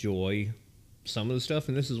do enjoy some of the stuff.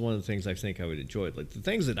 And this is one of the things I think I would enjoy. Like, the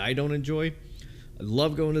things that I don't enjoy, I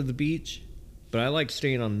love going to the beach, but I like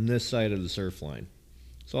staying on this side of the surf line.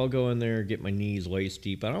 So I'll go in there, get my knees waist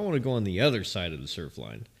deep. I don't want to go on the other side of the surf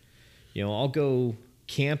line. I'll go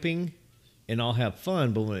camping and I'll have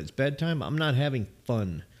fun, but when it's bedtime, I'm not having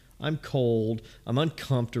fun. I'm cold, I'm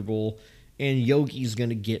uncomfortable, and Yogi's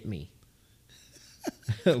going to get me.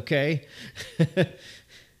 Okay?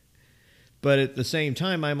 But at the same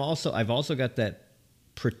time, I've also got that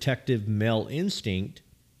protective male instinct.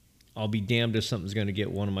 I'll be damned if something's going to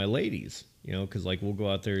get one of my ladies, because like we'll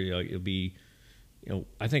go out there, it'll be,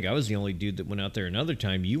 I think I was the only dude that went out there another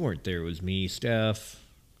time. You weren't there. It was me, Steph,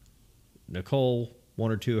 Nicole,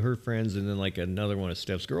 one or two of her friends, and then like another one of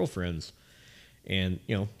Steph's girlfriends. And,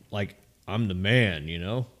 like, I'm the man,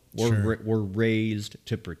 we're raised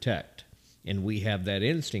to protect, and we have that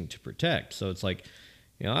instinct to protect. So it's like,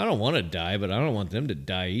 I don't want to die, but I don't want them to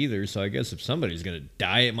die either. So I guess if somebody's going to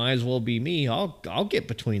die, it might as well be me. I'll get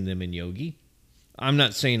between them and Yogi. I'm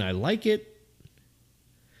not saying I like it,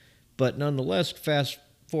 but nonetheless, fast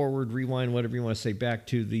forward, rewind, whatever you want to say, back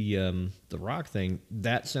to the rock thing.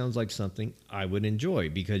 That sounds like something I would enjoy,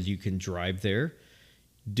 because you can drive there,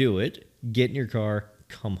 do it, get in your car,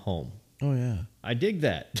 come home. Oh yeah, I dig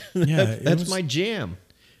that. Yeah, that's my jam.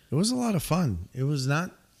 It was a lot of fun. It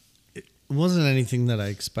wasn't anything that I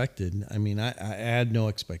expected. I mean, I had no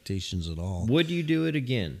expectations at all. Would you do it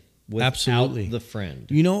again without Absolutely. the friend?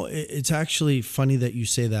 It's actually funny that you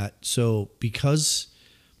say that. So because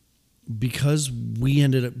we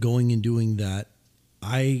ended up going and doing that,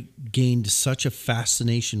 I gained such a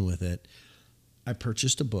fascination with it. I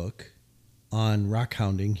purchased a book on rock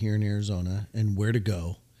hounding here in Arizona and where to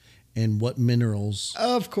go and what minerals.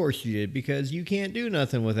 Of course you did, because you can't do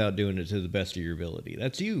nothing without doing it to the best of your ability.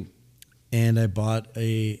 That's you. And I bought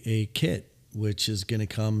a kit which is going to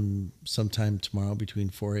come sometime tomorrow between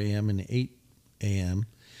 4 a.m. and 8 a.m.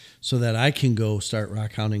 so that I can go start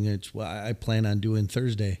rock hounding. It's what I plan on doing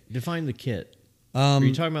Thursday. Define the kit. Are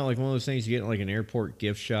you talking about like one of those things you get in like an airport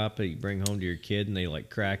gift shop that you bring home to your kid and they like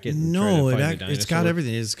crack it? And No, try to find the it's got dinosaur?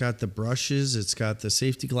 everything. It's got the brushes. It's got the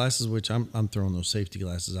safety glasses, which I'm throwing those safety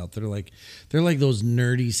glasses out. They're like those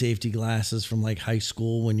nerdy safety glasses from like high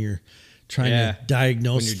school when you're trying to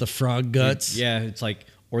diagnose the frog guts. Yeah, it's like,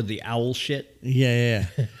 or the owl shit. Yeah.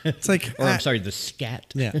 It's like, Or I'm sorry, the scat.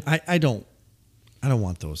 Yeah, I don't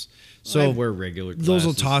want those. So I wear regular glasses. those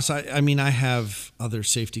will toss. I mean, I have other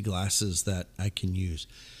safety glasses that I can use,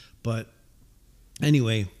 but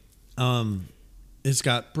anyway, it's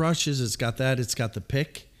got brushes. It's got that. It's got the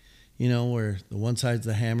pick, where the one side's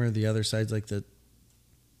the hammer, the other side's like the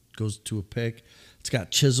goes to a pick. It's got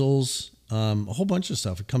chisels, a whole bunch of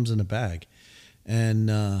stuff. It comes in a bag,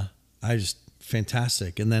 and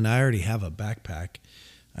fantastic. And then I already have a backpack.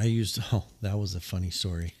 That was a funny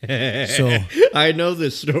story. So I know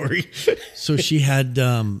this story. So she had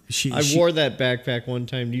I wore that backpack one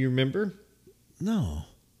time. Do you remember? No.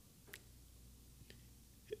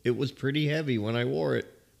 It was pretty heavy when I wore it.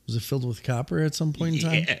 Was it filled with copper at some point in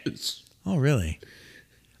time? Yes. Oh, really?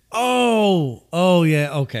 Oh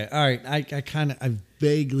yeah. Okay. All right. I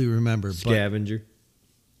vaguely remember. Scavenger.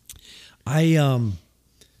 But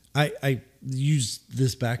I used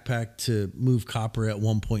this backpack to move copper at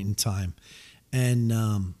one point in time.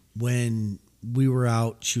 And when we were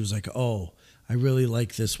out, she was like, "Oh, I really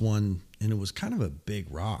like this one." And it was kind of a big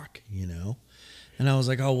rock, And I was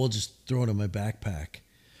like, "Oh, we'll just throw it in my backpack."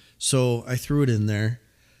 So I threw it in there.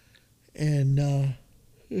 And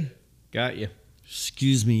Got you.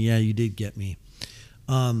 excuse me. Yeah, you did get me.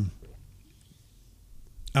 I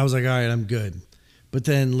was like, all right, I'm good. But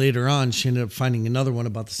then later on, she ended up finding another one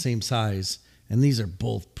about the same size. And these are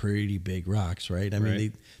both pretty big rocks, right? I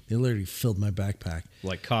mean, they literally filled my backpack.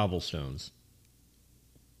 Like cobblestones.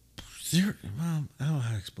 I don't know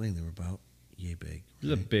how to explain. They were about yay big.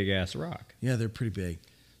 It's a big ass rock. Yeah, they're pretty big.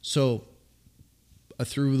 So I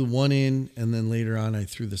threw the one in, and then later on, I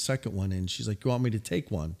threw the second one in. She's like, "You want me to take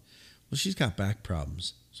one?" Well, she's got back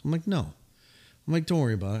problems. So I'm like, "No." I'm like, "Don't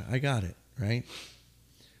worry about it. I got it," right?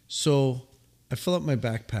 So I fill up my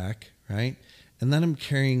backpack, right? And then I'm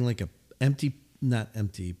carrying like not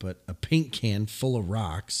empty, but a paint can full of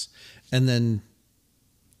rocks, and then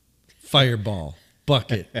fireball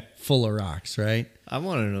bucket full of rocks, right? I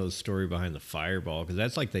want to know the story behind the fireball, because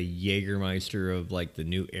that's like the Jägermeister of like the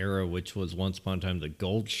new era, which was once upon a time the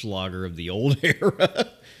Goldschlager of the old era.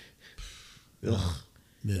 Ugh.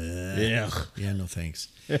 Ugh. Yeah, no thanks.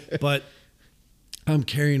 But I'm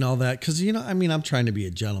carrying all that because, I'm trying to be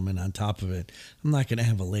a gentleman on top of it. I'm not going to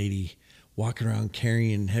have a lady walking around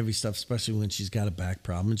carrying heavy stuff, especially when she's got a back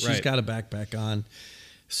problem. And she's got a backpack on.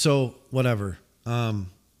 So, whatever. I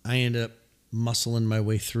ended up muscling my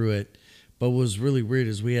way through it. But what was really weird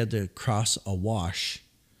is we had to cross a wash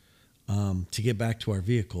to get back to our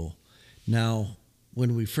vehicle. Now,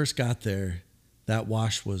 when we first got there, that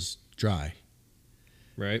wash was dry.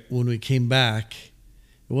 Right. When we came back,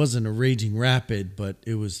 it wasn't a raging rapid, but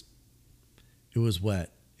it was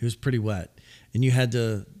wet. It was pretty wet. And you had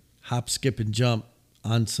to hop, skip, and jump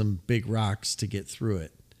on some big rocks to get through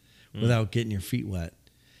it without getting your feet wet.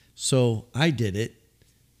 So I did it,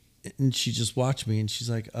 and she just watched me, and she's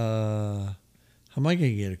like, how am I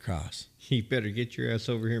going to get across? You better get your ass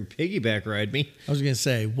over here and piggyback ride me. I was going to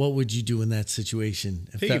say, what would you do in that situation?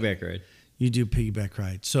 Piggyback ride. You do piggyback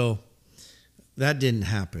ride. So that didn't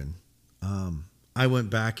happen. I went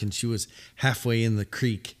back, and she was halfway in the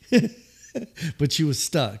creek, but she was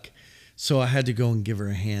stuck. So I had to go and give her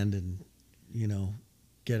a hand and,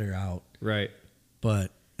 get her out. Right.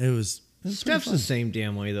 But it was Steph's the same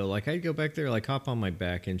damn way, though. Like, I'd go back there, like, hop on my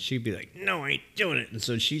back, and she'd be like, "No, I ain't doing it." And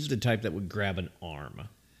so she's the type that would grab an arm.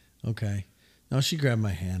 Okay. No, she grabbed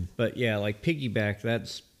my hand. But, yeah, like, piggyback, I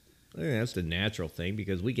think that's the natural thing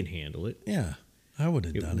because we can handle it. Yeah, I would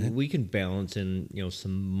have done it. We can balance in,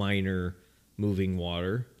 some minor moving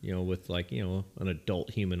water, with, like, an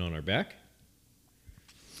adult human on our back.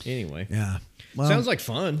 Anyway. Yeah. Well, sounds like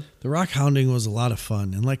fun. The rock hounding was a lot of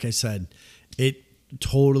fun. And like I said, it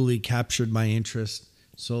totally captured my interest.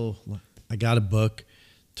 So I got a book.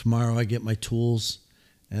 Tomorrow I get my tools.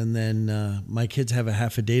 And then my kids have a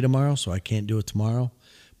half a day tomorrow, so I can't do it tomorrow.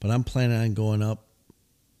 But I'm planning on going up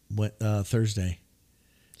Thursday.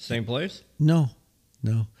 Same place? No.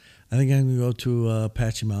 I think I'm going to go to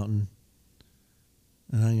Apache Mountain.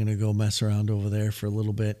 And I'm going to go mess around over there for a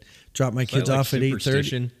little bit. Drop my kids off at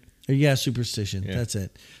 8:30. Yeah, superstition. Yeah. That's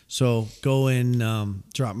it. So go and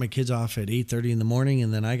drop my kids off at 8:30 in the morning,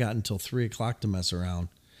 and then I got until 3 o'clock to mess around.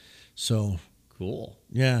 So Cool.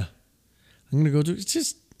 yeah, I'm gonna go do.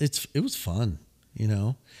 It was fun, you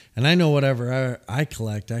know. And I know whatever I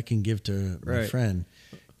collect, I can give to my Right. friend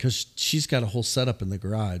because she's got a whole setup in the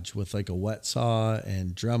garage with like a wet saw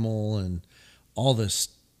and Dremel and all this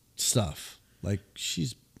stuff. Like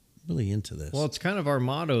she's really into this. Well, it's kind of our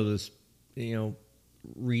motto this,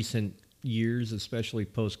 recent years, especially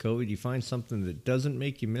post-COVID. You find something that doesn't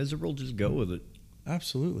make you miserable, just go with it.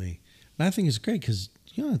 Absolutely. And I think it's great because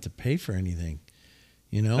you don't have to pay for anything.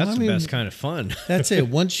 You know, That's the best kind of fun. That's it.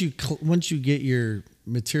 Once you get your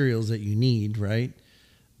materials that you need, right,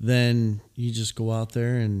 then you just go out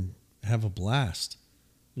there and have a blast.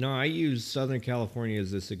 No, I use Southern California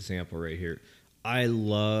as this example right here. I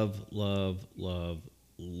love, love, love,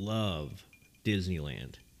 love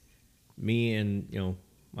Disneyland. Me and,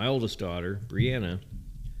 my oldest daughter, Brianna,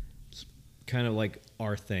 it's kind of like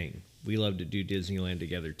our thing. We love to do Disneyland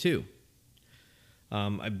together, too.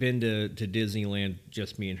 I've been to Disneyland,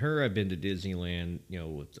 just me and her. I've been to Disneyland,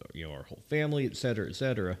 with our whole family, et cetera, et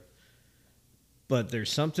cetera. But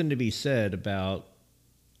there's something to be said about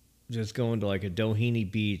just going to like a Doheny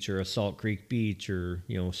Beach or a Salt Creek Beach or,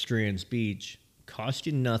 Strands Beach. Cost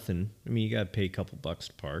you nothing. I mean, you got to pay a couple bucks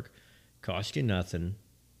to park. Cost you nothing.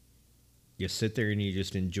 You sit there and you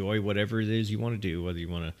just enjoy whatever it is you want to do, whether you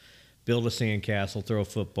want to build a sandcastle, throw a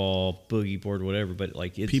football, boogie board, whatever. But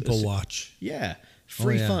like it's People watch. Yeah,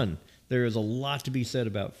 free yeah. fun. There is a lot to be said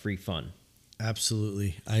about free fun.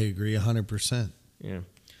 Absolutely, I agree 100%. Yeah,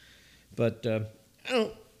 but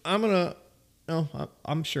I'm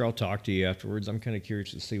sure I'll talk to you afterwards. I'm kind of curious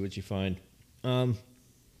to see what you find. I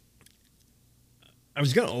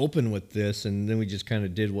was going to open with this, and then we just kind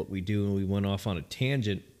of did what we do, and we went off on a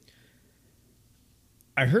tangent.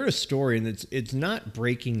 I heard a story, and it's not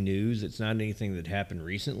breaking news. It's not anything that happened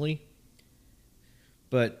recently.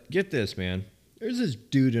 But get this, man. There's this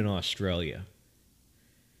dude in Australia.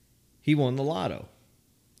 He won the lotto.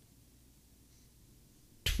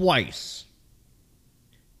 Twice.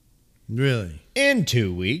 Really? In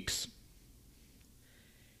 2 weeks.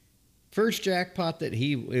 First jackpot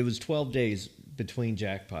it was 12 days between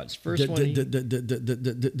jackpots. First one.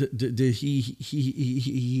 Did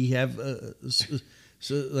he have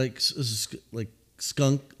like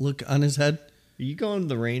skunk look on his head? Are you going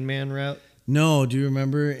the Rain Man route? No. Do you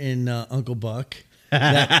remember in Uncle Buck?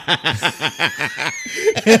 I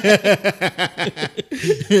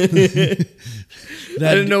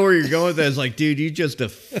didn't know where you're going with that. It's like, dude, you just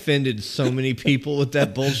offended so many people with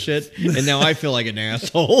that bullshit, and now I feel like an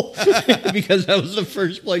asshole because that was the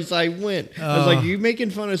first place I went. I was like, "Are you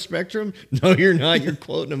making fun of Spectrum?" No, you're not. You're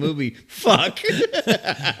quoting a movie. Fuck.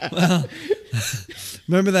 Well,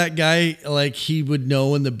 remember that guy? Like he would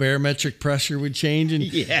know when the barometric pressure would change, and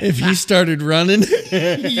if he started running,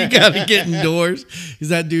 you got to get indoors because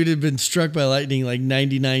that dude had been struck by lightning like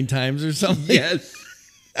 99 times or something. Yes.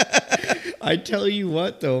 I tell you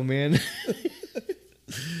what, though, man.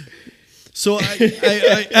 So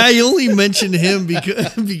I only mention him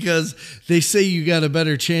because they say you got a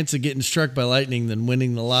better chance of getting struck by lightning than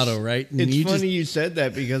winning the lotto, right? And It's funny you said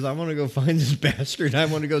that because I want to go find this bastard. I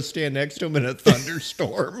want to go stand next to him in a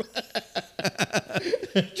thunderstorm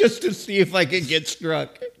just to see if I can get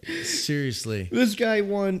struck. Seriously. This guy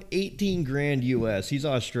won 18 grand US. He's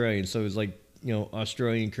Australian, so it's like,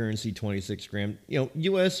 Australian currency, 26 grand.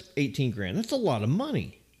 US, 18 grand. That's a lot of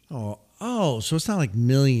money. Oh, so it's not like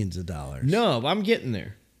millions of dollars. No, I'm getting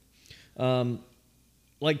there.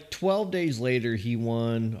 Like 12 days later, he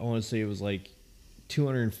won, I want to say it was like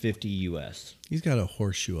 250 US. He's got a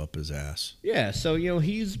horseshoe up his ass. Yeah, so,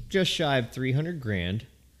 he's just shy of 300 grand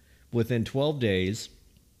within 12 days.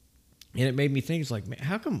 And it made me think, it's like, man,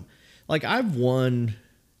 how come, like, I've won,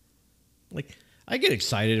 like, I get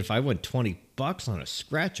excited if I win $20 on a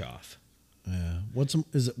scratch off. Yeah. What's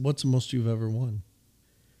the most you've ever won?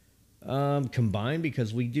 Combined,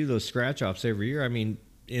 because we do those scratch offs every year. I mean,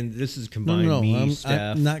 and this is combined. No,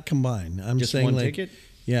 Steph. I'm not combined. I'm just saying one like, ticket.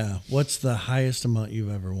 Yeah. What's the highest amount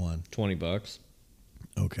you've ever won? $20.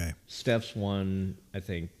 Okay. Steph's won, I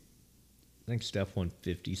think Steph won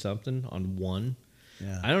 50 something on one.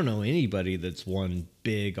 Yeah. I don't know anybody that's won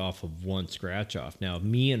big off of one scratch off. Now,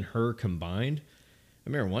 me and her combined, I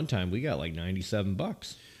remember one time we got like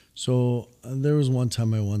 $97. So there was one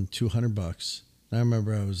time I won $200. I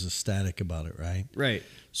remember I was ecstatic about it, right? Right.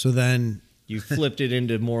 So then you flipped it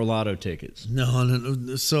into more lotto tickets.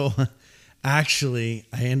 No. So actually,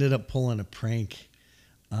 I ended up pulling a prank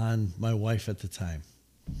on my wife at the time.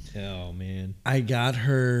 Oh, man. I got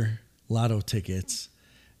her lotto tickets,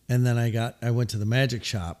 And then I went to the magic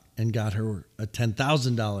shop and got her a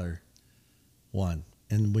 $10,000 one.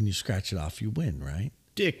 And when you scratch it off, you win, right?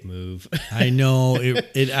 Dick move. I know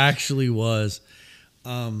it actually was.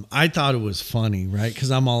 I thought it was funny, right?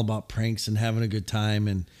 Because I'm all about pranks and having a good time.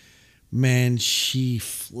 And man, she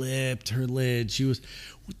flipped her lid. She was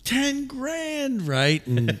 10 grand, right?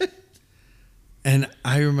 And and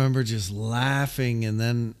I remember just laughing. And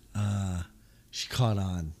then she caught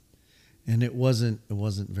on, and it wasn't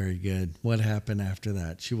very good. What happened after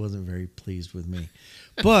that? She wasn't very pleased with me,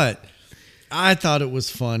 but I thought it was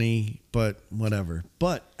funny. But whatever.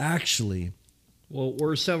 But actually. Well,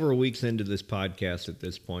 we're several weeks into this podcast at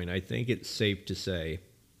this point. I think it's safe to say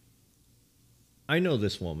I know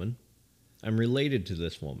this woman. I'm related to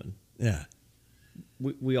this woman. Yeah.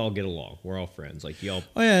 We all get along. We're all friends. Like y'all.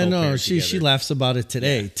 Oh yeah, no. parent She laughs about it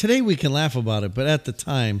today. Yeah. Today we can laugh about it, but at the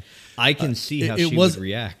time, I can see how she would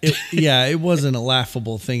react. It wasn't a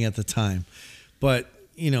laughable thing at the time. But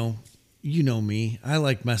you know me. I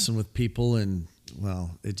like messing with people, and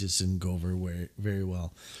well, it just didn't go over very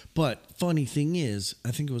well. But funny thing is, I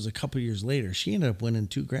think it was a couple years later, she ended up winning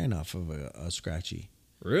 $2,000 off of a scratchy.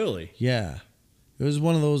 Really? Yeah. It was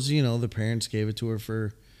one of those, the parents gave it to her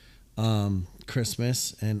for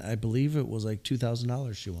Christmas, and I believe it was like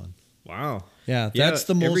 $2,000 she won. Wow. Yeah, that's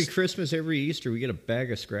the most. Every Christmas, every Easter, we get a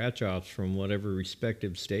bag of scratch-offs from whatever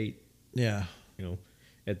respective state. Yeah.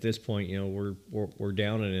 At this point, we're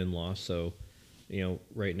down an in-law, so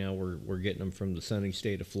right now we're getting them from the sunny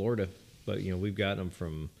state of Florida, but we've gotten them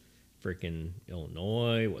from freaking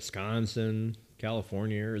Illinois, Wisconsin,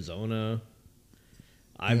 California, Arizona.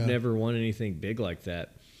 I've never won anything big like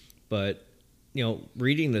that, but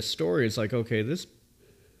reading this story, it's like, okay, this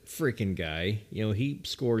freaking guy, he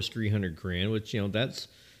scores $300,000, which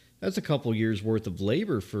that's a couple years worth of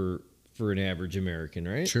labor for an average American,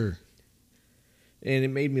 right? Sure. And it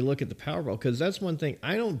made me look at the Powerball, because that's one thing.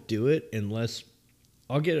 I don't do it unless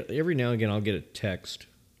every now and again I'll get a text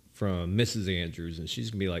from Mrs. Andrews, and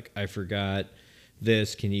she's gonna be like, I forgot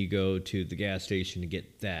this, can you go to the gas station to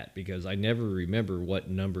get that? Because I never remember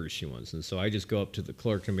what numbers she wants. And so I just go up to the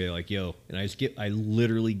clerk and be like, yo, and I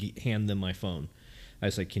literally hand them my phone. I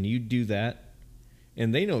was like, can you do that?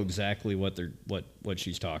 And they know exactly what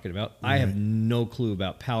she's talking about. Right. I have no clue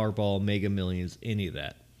about Powerball, Mega Millions, any of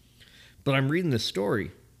that. But I'm reading this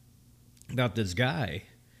story about this guy,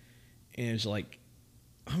 and it's like,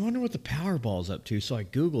 I wonder what the Powerball's up to. So I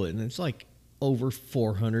Google it, and it's like over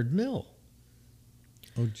 400 mil.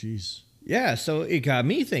 Oh, geez. Yeah, so it got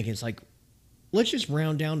me thinking. It's like, let's just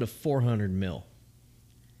round down to 400 mil.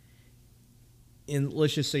 And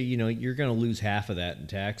let's just say, you're going to lose half of that in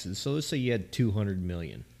taxes. So let's say you had 200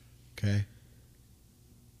 million. Okay.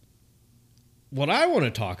 What I want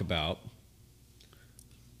to talk about,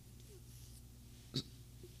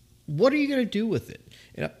 what are you going to do with it?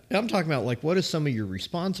 And I'm talking about, like, what are some of your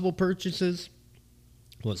responsible purchases?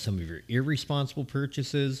 What's some of your irresponsible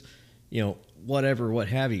purchases? Whatever, what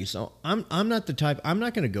have you. So I'm not the type, I'm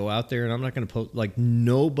not going to go out there and I'm not going to post, like,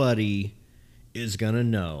 nobody is going to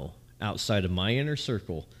know outside of my inner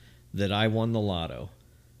circle that I won the lotto.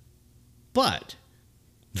 But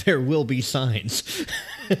there will be signs.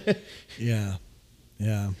 Yeah.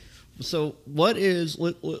 So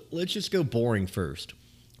let's just go boring first.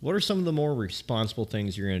 What are some of the more responsible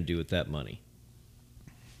things you're going to do with that money?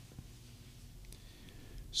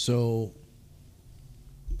 So,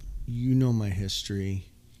 my history.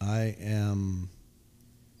 I'm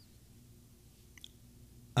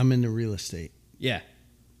into real estate. Yeah.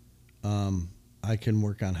 I can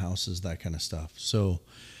work on houses, that kind of stuff. So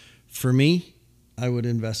for me, I would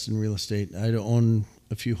invest in real estate. I'd own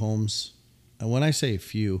a few homes. And when I say a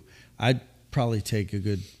few, I'd probably take a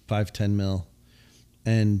good 5-10 mil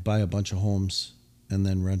and buy a bunch of homes and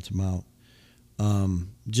then rent them out.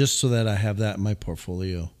 Just so that I have that in my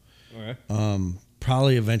portfolio. All right.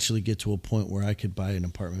 Probably eventually get to a point where I could buy an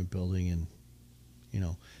apartment building, and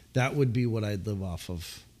that would be what I'd live off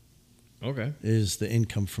of. Okay. Is the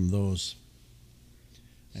income from those.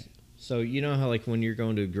 So you know how, like, when you're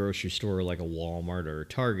going to a grocery store like a Walmart or a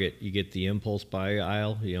Target, you get the impulse buy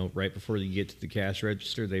aisle, right before you get to the cash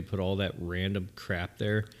register, they put all that random crap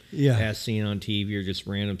there. Yeah. As seen on TV, or just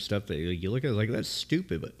random stuff that you look at, like, that's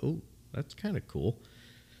stupid, but oh, that's kind of cool.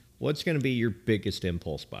 What's going to be your biggest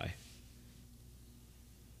impulse buy?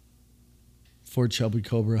 Ford Shelby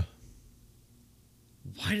Cobra.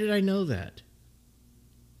 Why did I know that?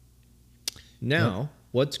 Now,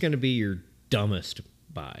 what's going to be your dumbest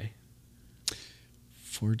buy?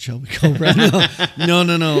 Ford Shelby Cobra. No.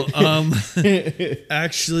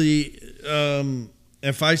 Actually,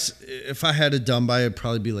 if I had a dumb buy, it'd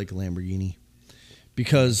probably be like a Lamborghini,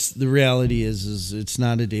 Because the reality is it's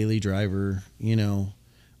not a daily driver, you know.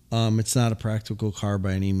 It's not a practical car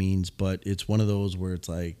by any means, but it's one of those where it's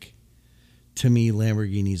like, to me,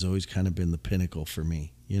 Lamborghini's always kind of been the pinnacle for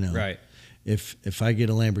me, you know. Right. If I get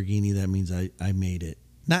a Lamborghini, that means I made it.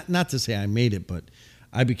 Not to say I made it, but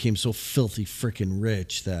I became so filthy freaking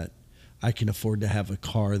rich that I can afford to have a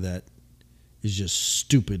car that is just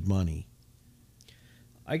stupid money.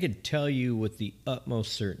 I could tell you with the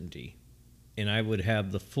utmost certainty, and I would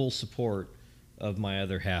have the full support of my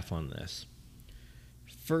other half on this.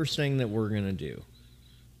 First thing that we're going to do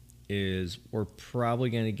is we're probably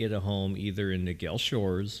going to get a home either in Niguel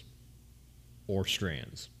Shores or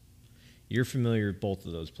Strands. You're familiar with both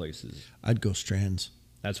of those places. I'd go Strands.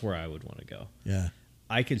 That's where I would want to go. Yeah.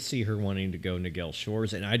 I could see her wanting to go Niguel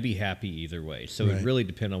Shores, and I'd be happy either way. So it really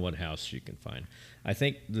depends on what house she can find. I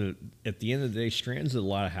think at the end of the day, Strands is a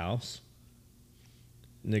lot of house.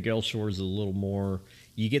 Niguel Shores is a little more.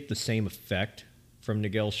 You get the same effect from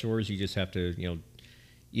Niguel Shores. You just have to,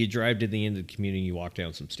 you drive to the end of the community, you walk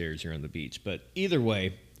down some stairs, you're on the beach. But either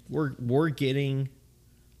way, we're getting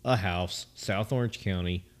a house, South Orange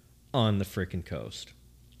County, on the frickin' coast.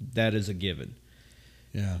 That is a given.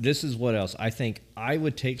 Yeah. This is what else. I think I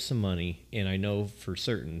would take some money, and I know for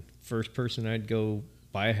certain, first person I'd go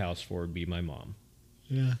buy a house for would be my mom.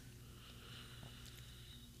 Yeah.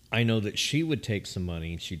 I know that she would take some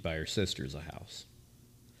money and she'd buy her sisters a house.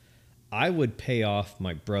 I would pay off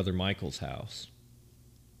my brother Michael's house,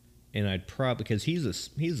 and I'd probably, because he's a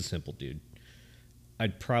simple dude,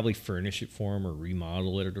 I'd probably furnish it for him or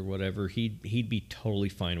remodel it or whatever. He'd be totally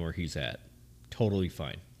fine where he's at. Totally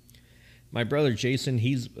fine. My brother Jason,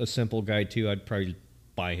 he's a simple guy too. I'd probably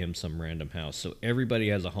buy him some random house. So everybody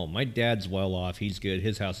has a home. My dad's well off. He's good.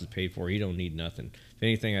 His house is paid for. He don't need nothing. If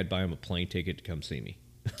anything, I'd buy him a plane ticket to come see me.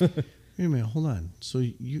 Wait a minute, hold on. So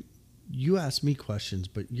you ask me questions,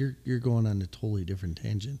 but you're going on a totally different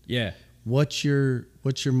tangent. Yeah. What's your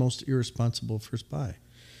most irresponsible first buy?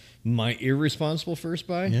 My irresponsible first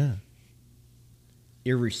buy? Yeah.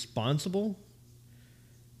 Irresponsible?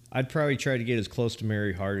 I'd probably try to get as close to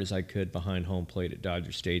Mary Hart as I could behind home plate at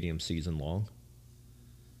Dodger Stadium season long.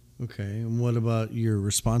 Okay, and what about your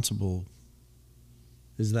responsible?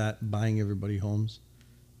 Is that buying everybody homes?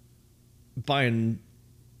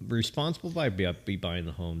 Responsible buy, be buying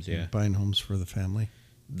the homes, yeah. Buying homes for the family.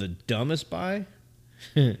 The dumbest buy?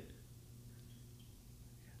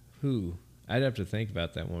 Who? I'd have to think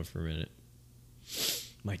about that one for a minute.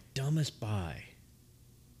 My dumbest buy.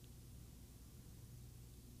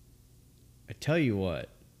 I tell you what.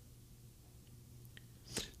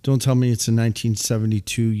 Don't tell me it's a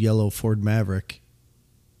 1972 yellow Ford Maverick.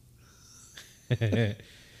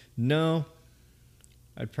 No.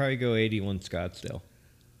 I'd probably go 81 Scottsdale.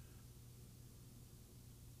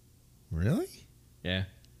 Really? Yeah.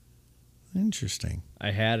 Interesting.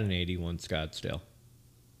 I had an 81 Scottsdale.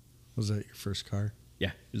 Was that your first car? Yeah,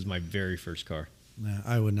 it was my very first car. Nah,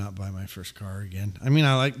 I would not buy my first car again. I mean,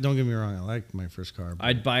 don't get me wrong, I liked my first car.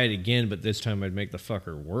 I'd buy it again, but this time I'd make the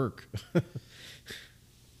fucker work.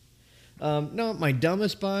 No, my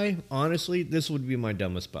dumbest buy, honestly, this would be my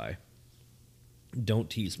dumbest buy. Don't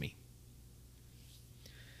tease me.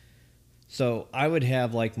 So I would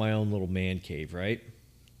have like my own little man cave, right?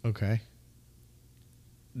 Okay.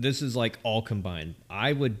 This is like all combined.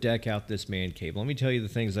 I would deck out this man cave. Let me tell you the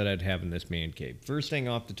things that I'd have in this man cave. First thing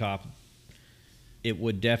off the top, it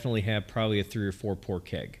would definitely have probably a 3 or 4 pour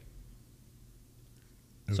keg.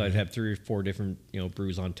 Okay. So I'd have 3 or 4 different,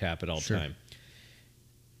 brews on tap at all time.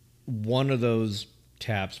 One of those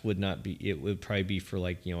taps would not be, it would probably be for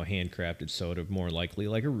like, a handcrafted soda, more likely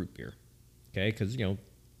like a root beer. Okay? Because,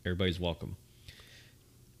 everybody's welcome.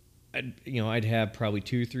 I'd have probably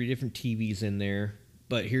 2 or 3 different TVs in there.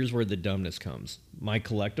 But here's where the dumbness comes. My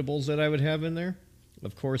collectibles that I would have in there,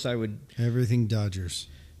 of course I would... Everything Dodgers.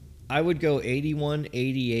 I would go 81,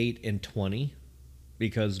 88, and 20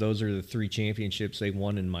 because those are the 3 championships they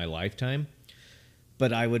won in my lifetime.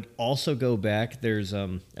 But I would also go back. There's,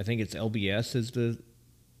 I think it's LBS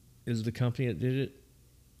is the company that did it.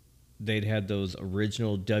 They'd had those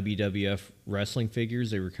original WWF wrestling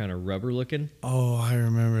figures. They were kind of rubber looking. Oh, I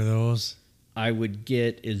remember those. I would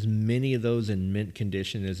get as many of those in mint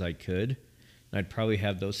condition as I could. I'd probably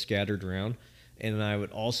have those scattered around. And I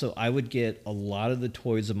would get a lot of the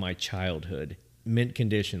toys of my childhood, mint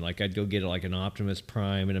condition. Like I'd go get like an Optimus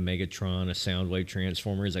Prime and a Megatron, a Soundwave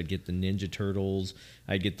Transformers. I'd get the Ninja Turtles.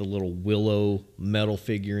 I'd get the little Willow metal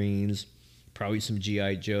figurines, probably some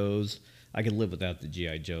G.I. Joes. I could live without the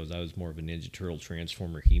G.I. Joes. I was more of a Ninja Turtle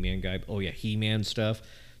Transformer He-Man guy. Oh yeah, He-Man stuff.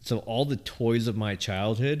 So all the toys of my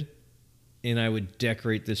childhood, and I would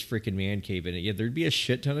decorate this freaking man cave in it. Yeah, there'd be a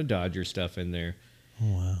shit ton of Dodger stuff in there.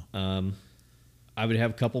 Oh, wow. I would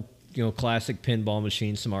have a couple, classic pinball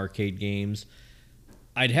machines, some arcade games.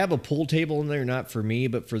 I'd have a pool table in there, not for me,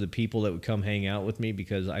 but for the people that would come hang out with me,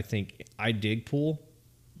 because I think I dig pool,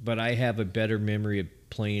 but I have a better memory of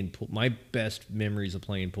playing pool. My best memories of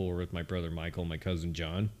playing pool were with my brother Michael and my cousin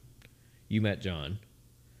John. You met John.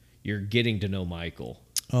 You're getting to know Michael.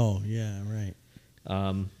 Oh, yeah, right.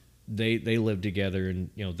 They lived together, and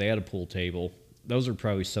they had a pool table. Those are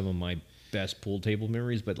probably some of my best pool table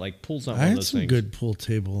memories, but like pool's not one of those things. I had some good pool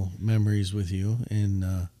table memories with you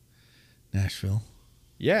in Nashville.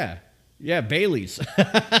 Yeah, Bailey's.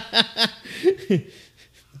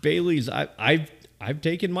 Bailey's. I've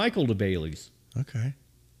taken Michael to Bailey's. Okay,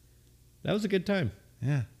 that was a good time.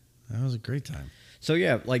 Yeah, that was a great time. So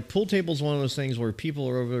yeah, like pool table's one of those things where people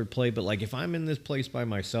are over there to play, but like if I'm in this place by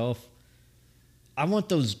myself, I want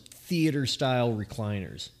those theater style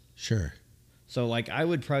recliners. Sure. So like I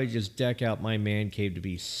would probably just deck out my man cave to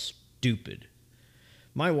be stupid.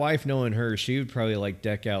 My wife, knowing her, she would probably like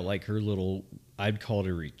deck out like her little, I'd call it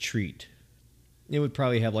a retreat. It would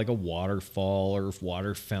probably have like a waterfall or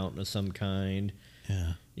water fountain of some kind.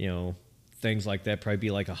 Yeah. Things like that. Probably be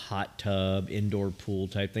like a hot tub, indoor pool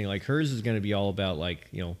type thing. Like hers is going to be all about like,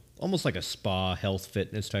 almost like a spa, health,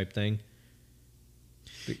 fitness type thing.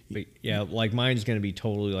 But yeah, like mine's going to be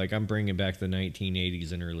totally like I'm bringing back the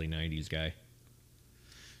 1980s and early 90s guy.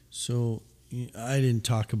 So I didn't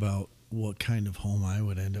talk about what kind of home I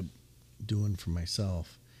would end up doing for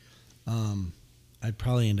myself. I'd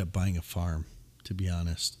probably end up buying a farm, to be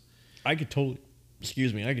honest. I could totally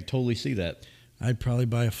see that. I'd probably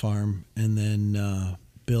buy a farm and then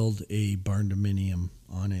build a barn dominium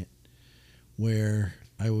on it where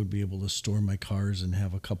I would be able to store my cars and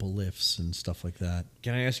have a couple lifts and stuff like that.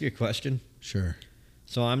 Can I ask you a question? Sure.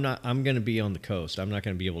 So I'm going to be on the coast. I'm not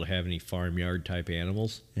going to be able to have any farmyard type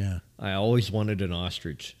animals. Yeah. I always wanted an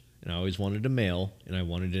ostrich, and I always wanted a male, and I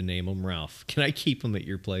wanted to name him Ralph. Can I keep him at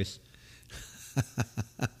your place?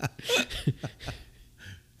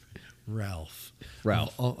 Ralph.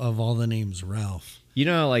 Ralph. Of all the names, Ralph. You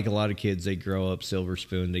know how like a lot of kids, they grow up silver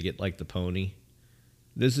spoon, they get like the pony.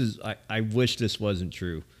 I wish this wasn't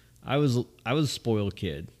true. I was a spoiled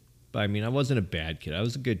kid. But I mean, I wasn't a bad kid. I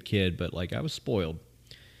was a good kid, but like I was spoiled.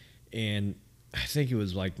 And I think it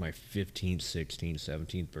was like my 15th, 16th,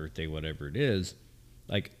 17th birthday, whatever it is.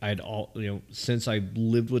 Like since I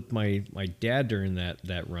lived with my dad during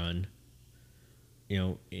that run,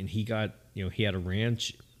 and he got, he had a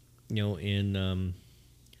ranch, he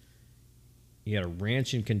had a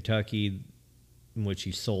ranch in Kentucky in which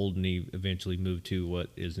he sold, and he eventually moved to what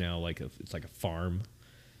is now it's like a farm,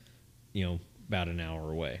 about an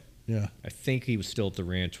hour away. Yeah. I think he was still at the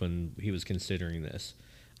ranch when he was considering this.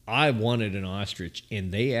 I wanted an ostrich,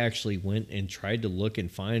 and they actually went and tried to look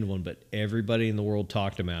and find one, but everybody in the world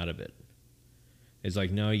talked him out of it. It's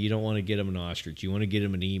like, no, you don't want to get him an ostrich. You want to get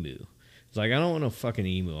him an emu. It's like, I don't want a fucking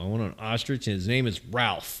emu. I want an ostrich, and his name is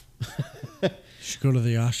Ralph. You should go to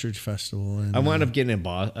the ostrich festival. And I wound up getting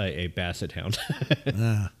a basset hound.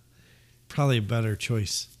 Probably a better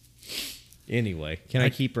choice. Anyway, can I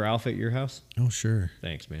keep Ralph at your house? Oh, sure.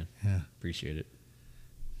 Thanks, man. Yeah. Appreciate it.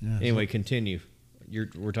 Yeah, anyway, continue.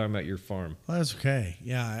 We're talking about your farm. Well, that's okay.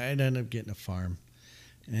 Yeah, I'd end up getting a farm,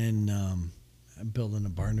 and I'm building a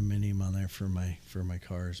barn dominium on there for my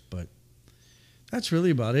cars. But that's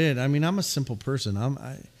really about it. I mean, I'm a simple person.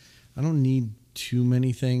 I don't need too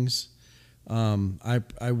many things.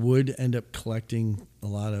 I would end up collecting a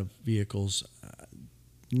lot of vehicles,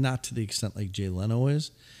 not to the extent like Jay Leno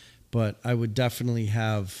is, but I would definitely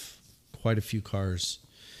have quite a few cars.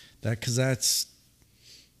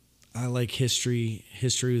 I like history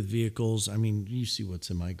with vehicles. I mean, you see what's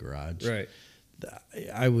in my garage. Right.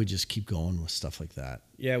 I would just keep going with stuff like that.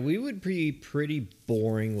 Yeah, we would be pretty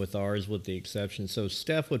boring with ours, with the exception. So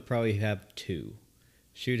Steph would probably have two.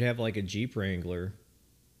 She would have like a Jeep Wrangler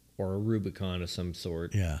or a Rubicon of some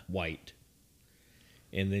sort. Yeah. White.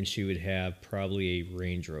 And then she would have probably a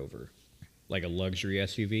Range Rover, like a luxury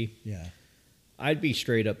SUV. Yeah. I'd be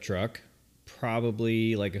straight up truck,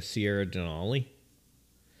 probably like a Sierra Denali.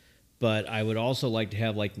 But I would also like to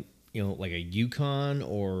have like a Yukon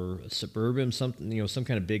or a Suburban, something, some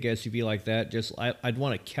kind of big SUV like that. Just I'd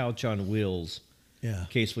want a couch on wheels. Yeah. In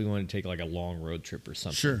case we wanted to take like a long road trip or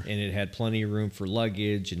something. Sure. And it had plenty of room for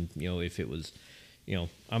luggage, and if it was,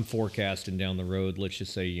 I'm forecasting down the road, let's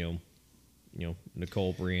just say,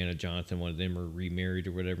 Nicole, Brianna, Jonathan, one of them are remarried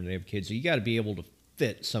or whatever, and they have kids. So you got to be able to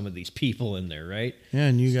fit some of these people in there, right? Yeah,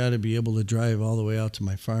 and you got to be able to drive all the way out to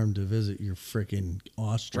my farm to visit your freaking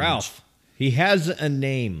ostrich. Ralph. He has a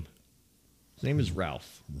name. His name is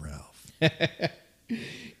Ralph. Ralph.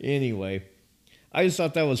 Anyway, I just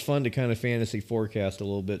thought that was fun to kind of fantasy forecast a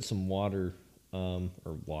little bit, some Lotto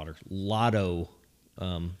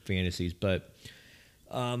fantasies. But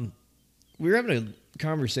we were having a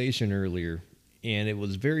conversation earlier, and it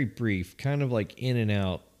was very brief, kind of like in and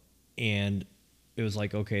out. And it was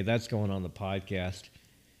like, okay, that's going on the podcast.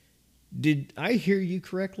 Did I hear you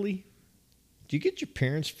correctly? Did you get your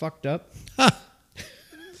parents fucked up?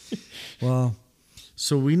 Well,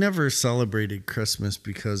 so we never celebrated Christmas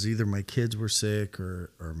because either my kids were sick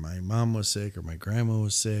or my mom was sick or my grandma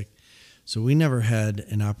was sick. So we never had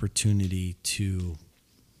an opportunity to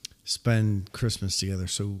spend Christmas together.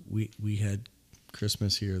 So we had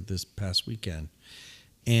Christmas here this past weekend.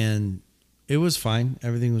 And it was fine.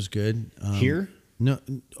 Everything was good. Here? No,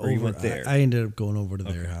 or you went there? I ended up going over to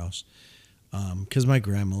their house because my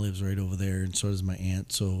grandma lives right over there, and so does my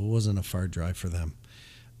aunt. So it wasn't a far drive for them.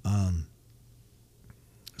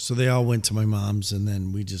 So they all went to my mom's, and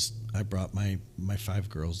then I brought my 5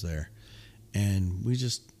 girls there, and we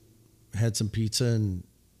just had some pizza and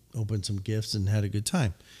opened some gifts and had a good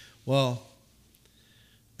time. Well,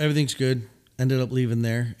 everything's good. Ended up leaving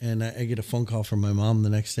there, and I get a phone call from my mom the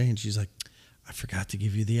next day, and she's like, I forgot to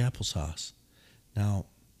give you the applesauce. Now,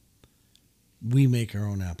 we make our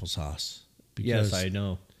own applesauce. Yes, I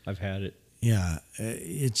know. I've had it. Yeah,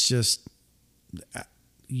 it's just,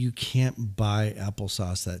 you can't buy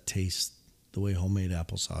applesauce that tastes the way homemade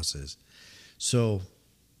applesauce is. So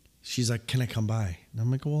she's like, can I come by? And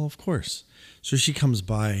I'm like, well, of course. So she comes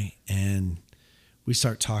by, and we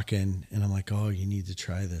start talking, and I'm like, oh, you need to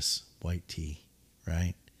try this white tea,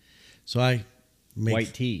 right? So I make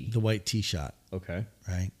white tea. The white tea shot. Okay.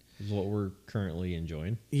 Right? This is what we're currently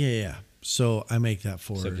enjoying. Yeah. So I make that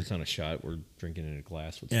for Except her. it's not a shot. We're drinking in a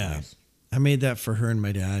glass. With Yeah. Nice. I made that for her and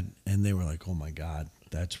my dad, and they were like, oh, my God,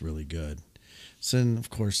 that's really good. So then, of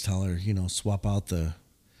course, tell her, swap out the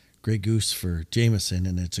Grey Goose for Jameson,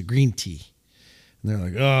 and it's a green tea. And they're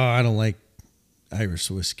like, oh, I don't like Irish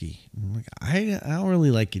whiskey. And I'm like, I don't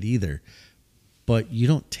really like it either, but you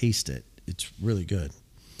don't taste it. It's really good.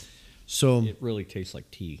 So it really tastes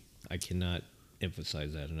like tea. I cannot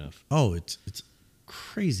emphasize that enough. Oh, it's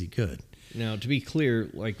crazy good. Now, to be clear,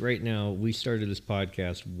 like right now, we started this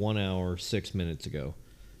podcast 1 hour, 6 minutes ago.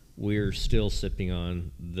 We're still sipping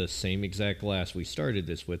on the same exact glass we started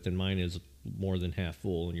this with, and mine is more than half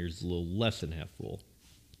full, and yours is a little less than half full.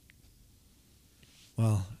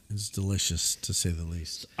 Well, it's delicious, to say the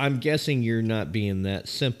least. I'm guessing you're not being that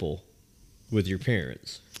simple with your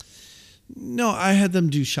parents. No, I had them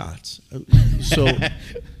do shots. So,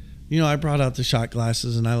 I brought out the shot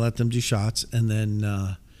glasses, and I let them do shots, and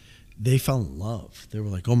then they fell in love. They were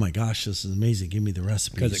like, oh, my gosh, this is amazing. Give me the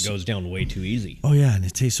recipe. Because it goes down way too easy. Oh, yeah, and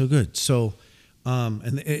it tastes so good. So,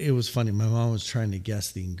 and it was funny. My mom was trying to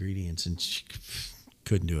guess the ingredients, and she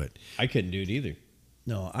couldn't do it. I couldn't do it either.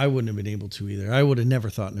 No, I wouldn't have been able to either. I would have never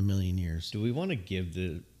thought in a million years. Do we want to give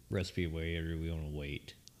the recipe away, or do we want to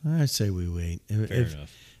wait? I say we wait. Fair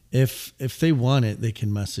enough. If they want it, they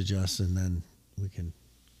can message us, and then we can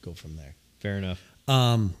go from there. Fair enough.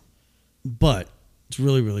 But it's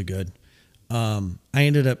really, really good. I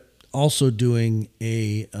ended up also doing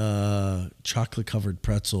a chocolate-covered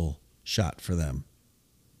pretzel shot for them.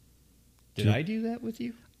 Did I do that with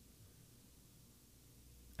you?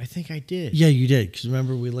 I think I did. Yeah, you did. Because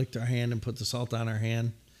remember, we licked our hand and put the salt on our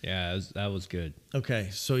hand? Yeah, that was good. Okay,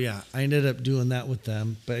 so yeah, I ended up doing that with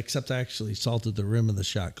them, but except I actually salted the rim of the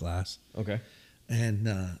shot glass. Okay. And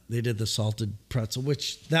they did the salted pretzel,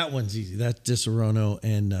 which that one's easy. That's Di Serono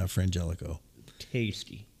and Frangelico.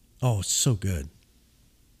 Tasty. Oh, it's so good.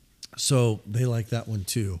 So they like that one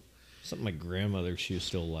too. Something my grandmother, if she was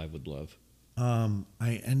still alive, would love.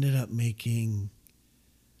 I ended up making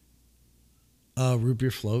root beer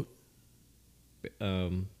float.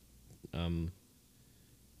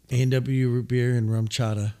 A&W root beer and rum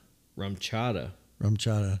chata. Rum chata.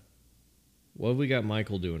 What have we got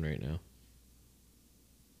Michael doing right now?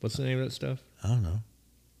 What's the name of that stuff? I don't know.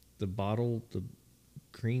 The bottle, the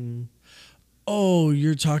cream. Oh,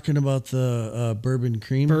 you're talking about the bourbon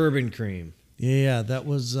cream? Bourbon cream. Yeah, that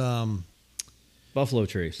was Buffalo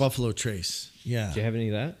Trace. Buffalo Trace. Yeah. Did you have any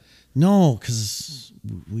of that? No, because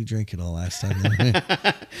we drank it all last time.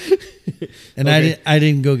 And okay. I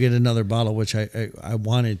didn't go get another bottle, which I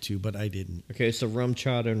wanted to, but I didn't. Okay, so rum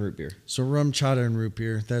chata and root beer. So rum chata and root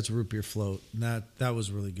beer. That's root beer float. That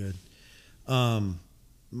was really good.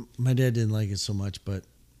 My dad didn't like it so much, but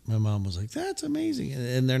my mom was like, that's amazing.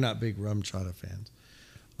 And they're not big rum chata fans.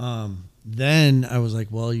 Then I was like,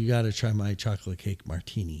 well, you got to try my chocolate cake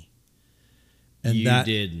martini. And you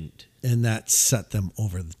didn't. And that set them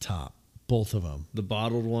over the top. Both of them. The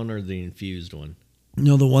bottled one or the infused one?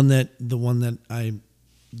 No, the one that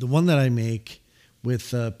I make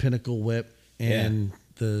with Pinnacle Whip and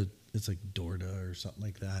it's like Dorda or something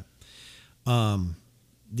like that.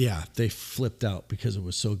 Yeah, they flipped out because it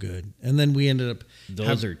was so good. And then we ended up...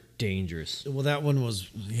 Those are dangerous. Well, that one was...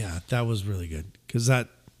 Yeah, that was really good. Because that...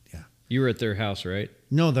 Yeah. You were at their house, right?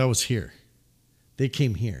 No, that was here. They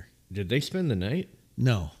came here. Did they spend the night?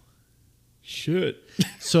 No. Shit.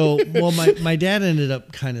 So, well, my dad ended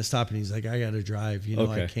up kind of stopping. He's like, I got to drive.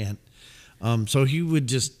 I can't. So he would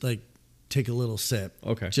just like take a little sip.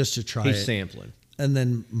 Okay. Just to try He's it. sampling. And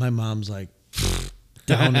then my mom's like,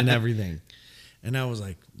 down and everything. And I was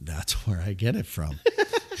like, that's where I get it from.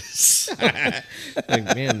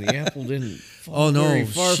 Like, man, the apple didn't fall very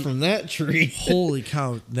far from that tree. Holy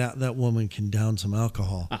cow, that woman can down some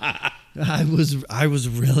alcohol. I was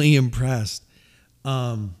really impressed.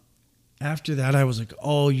 After that, I was like,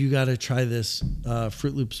 oh, you got to try this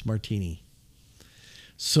Fruit Loops martini.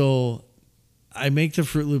 So I make the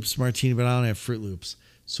Fruit Loops martini, but I don't have Fruit Loops.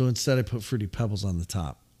 So instead, I put Fruity Pebbles on the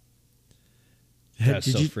top.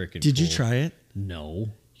 That's so freaking cool. Did you try it? No.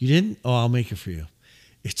 You didn't? Oh, I'll make it for you.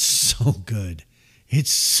 It's so good.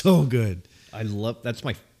 It's so good. That's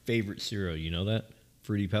my favorite cereal. You know that?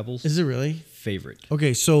 Fruity Pebbles. Is it really? Favorite.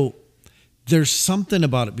 Okay, so there's something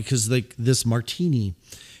about it because like this martini,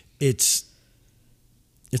 it's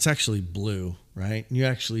actually blue, right? You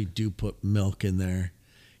actually do put milk in there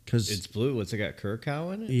because it's blue. What's it got?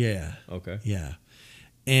 Curacao in it? Yeah. Okay. Yeah,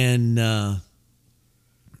 and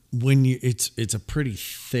when it's a pretty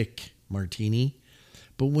thick martini,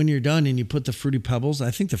 but when you're done and you put the Fruity Pebbles,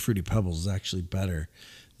 I think the Fruity Pebbles is actually better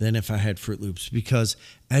than if I had Fruit Loops because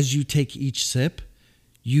as you take each sip,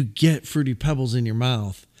 you get Fruity Pebbles in your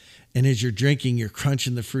mouth. And as you're drinking, you're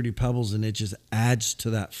crunching the Fruity Pebbles, and it just adds to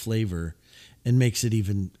that flavor and makes it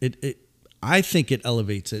even. I think it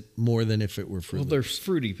elevates it more than if it were Fruit Loops. Well, they're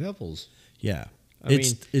Fruity Pebbles. Yeah,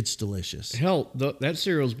 it's delicious. Hell, that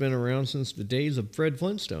cereal's been around since the days of Fred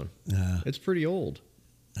Flintstone. It's pretty old.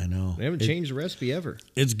 I know. They haven't changed the recipe ever.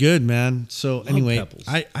 It's good, man. So Love anyway, Pebbles.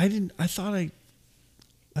 I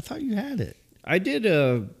thought you had it. I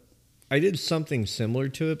did something similar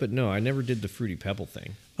to it, but no, I never did the Fruity Pebble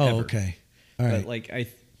thing. Oh, ever. okay. All right. But like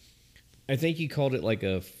I think you called it like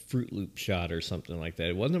a Fruit Loop shot or something like that.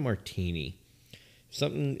 It wasn't a martini.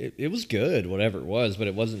 Something. It was good, whatever it was, but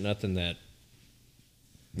it wasn't nothing that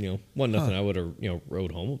wasn't nothing I would have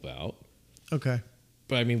rode home about. Okay.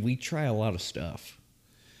 But I mean, we try a lot of stuff.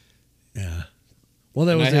 Yeah. Well,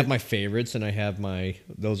 I have my favorites, and I have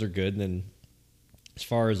those are good. And then as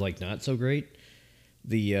far as like not so great,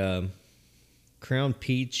 the Crown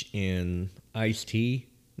Peach and iced tea,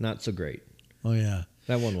 not so great. Oh yeah.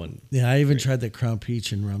 That one. Yeah, I even tried the Crown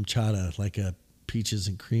Peach and rum chata, like a peaches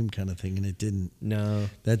and cream kind of thing, and it didn't. No,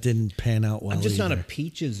 that didn't pan out well. I'm just either. not a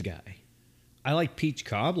peaches guy. I like peach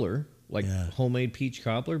cobbler, homemade peach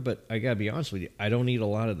cobbler, but I gotta be honest with you, I don't eat a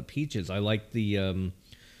lot of the peaches. I like the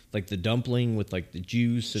dumpling with like the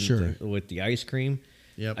juice and with the ice cream.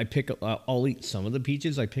 Yep. I'll eat some of the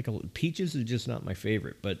peaches. Peaches is just not my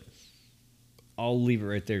favorite, but I'll leave it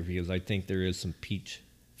right there because I think there is some peach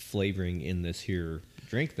flavoring in this here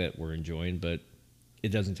drink that we're enjoying, but it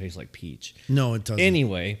doesn't taste like peach. No, it doesn't.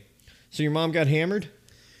 Anyway, so your mom got hammered?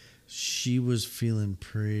 She was feeling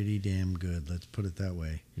pretty damn good. Let's put it that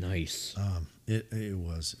way. Nice. It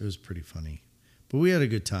was pretty funny, but we had a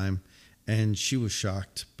good time, and she was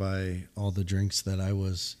shocked by all the drinks that I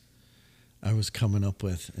was coming up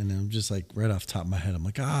with, and I'm just like right off the top of my head, I'm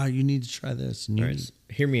like, you need to try this. All right,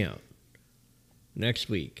 hear me out. Next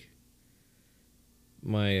week,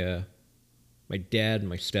 my dad and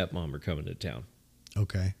my stepmom are coming to town.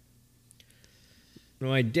 Okay.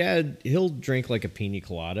 My dad, he'll drink like a pina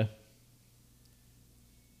colada,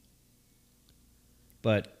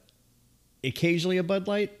 but occasionally a Bud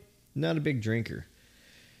Light. Not a big drinker.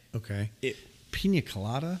 Okay. Pina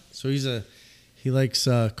colada. So he likes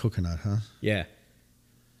coconut, huh? Yeah.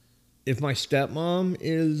 If my stepmom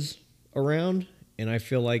is around and I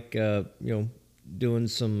feel like doing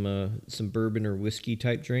some bourbon or whiskey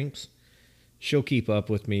type drinks, she'll keep up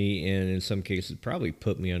with me and in some cases probably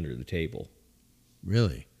put me under the table.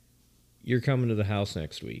 Really? You're coming to the house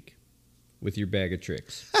next week with your bag of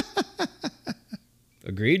tricks.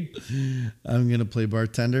 Agreed? I'm going to play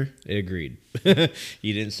bartender. Agreed.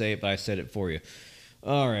 You didn't say it, but I said it for you.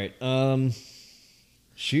 All right.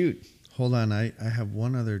 Shoot. Hold on. I have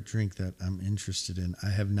one other drink that I'm interested in. I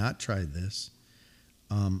have not tried this.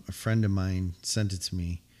 A friend of mine sent it to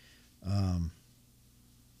me.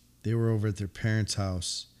 They were over at their parents'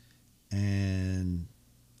 house, and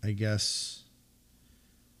I guess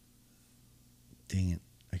dang it.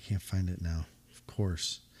 I can't find it now. Of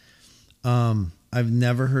course. I've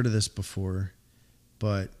never heard of this before,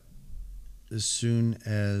 but as soon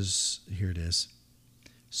as, here it is.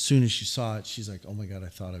 As soon as she saw it, she's like, oh my God, I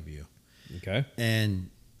thought of you. Okay. And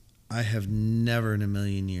I have never in a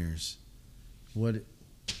million years.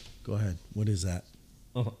 Go ahead. What is that?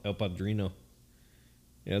 Oh, El Padrino.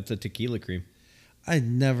 Yeah, it's a tequila cream. I'd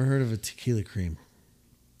never heard of a tequila cream.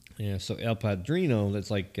 Yeah, so El Padrino,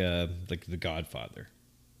 that's like the Godfather.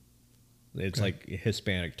 It's Okay. like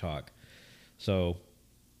Hispanic talk. So,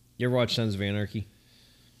 you ever watch Sons of Anarchy?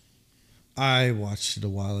 I watched it a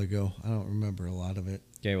while ago. I don't remember a lot of it.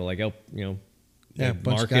 Okay, well, like Yeah, a bunch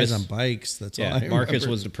Marcus, of guys on bikes. That's all I remember. Marcus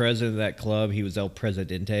was the president of that club. He was El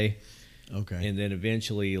Presidente. Okay. And then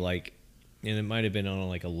eventually, and it might have been on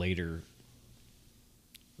like a later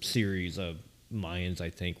series of Mayans,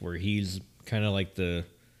 I think, where he's kind of like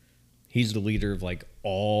he's the leader of like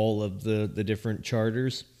all of the different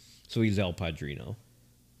charters. So he's El Padrino.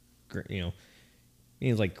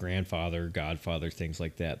 He's like grandfather, godfather, things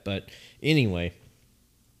like that. But anyway,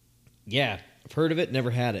 yeah, I've heard of it, never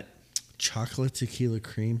had it. Chocolate tequila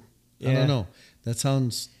cream? Yeah. I don't know. That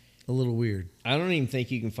sounds a little weird. I don't even think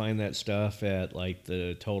you can find that stuff at like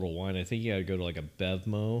the Total Wine. I think you got to go to like a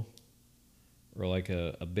Bevmo or like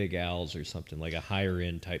a Big Al's or something, like a higher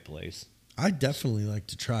end type place. I'd definitely like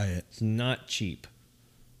to try it. It's not cheap.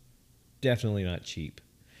 Definitely not cheap.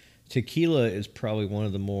 Tequila is probably one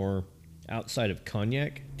of the more, outside of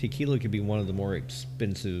cognac, tequila could be one of the more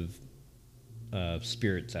expensive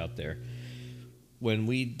spirits out there. When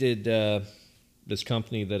we did this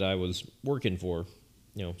company that I was working for,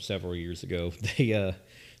 several years ago,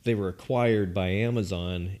 they were acquired by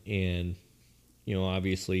Amazon, and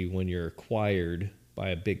obviously when you're acquired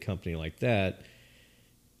by a big company like that,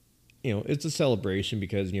 it's a celebration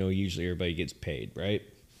because usually everybody gets paid, right?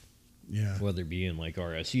 Yeah. Whether it be in like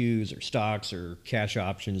RSUs or stocks or cash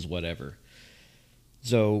options, whatever.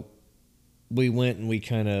 So we went and we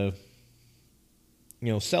kind of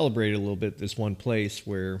celebrated a little bit this one place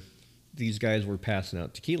where these guys were passing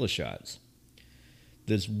out tequila shots.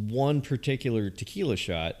 This one particular tequila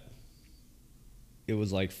shot, it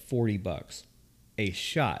was like $40 a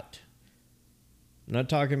shot. I'm not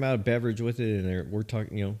talking about a beverage with it in there. We're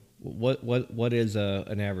talking, what is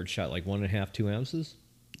an average shot? Like 1.5, 2 ounces?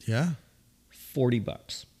 Yeah.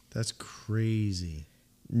 $40. That's crazy.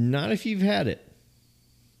 Not if you've had it.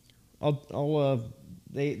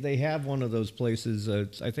 They have one of those places.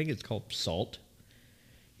 I think it's called Salt.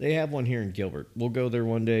 They have one here in Gilbert. We'll go there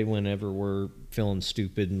one day whenever we're feeling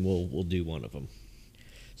stupid, and we'll do one of them.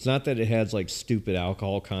 It's not that it has like stupid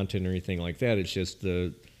alcohol content or anything like that. It's just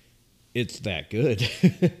it's that good,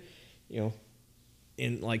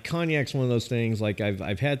 And like cognac's one of those things. Like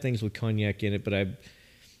I've had things with cognac in it, but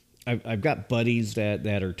I've got buddies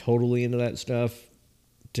that are totally into that stuff.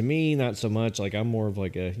 To me, not so much. Like I'm more of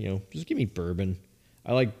like just give me bourbon.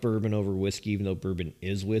 I like bourbon over whiskey, even though bourbon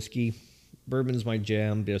is whiskey. Bourbon's my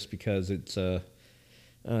jam just because it's I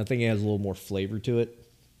think it has a little more flavor to it.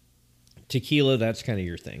 Tequila, that's kind of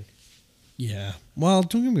your thing. Yeah. Well,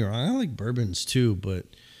 don't get me wrong. I like bourbons too, but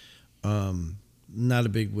not a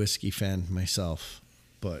big whiskey fan myself.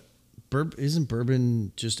 But isn't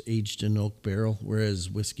bourbon just aged in oak barrel, whereas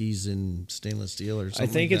whiskey's in stainless steel or something?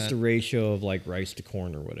 I think like it's that? the ratio of like rice to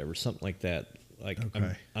corn or whatever, something like that. Like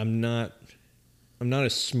Okay. I'm not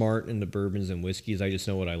as smart into bourbons and whiskeys. I just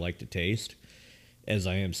know what I like to taste, as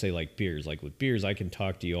I am say like beers. Like with beers, I can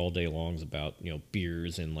talk to you all day long about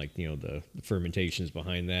beers and like the fermentations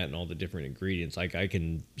behind that and all the different ingredients. Like I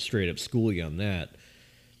can straight up school you on that.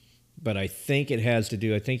 But I think it has to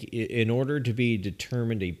do. I think in order to be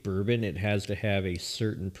determined a bourbon, it has to have a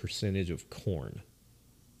certain percentage of corn.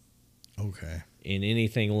 Okay. And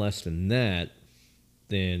anything less than that,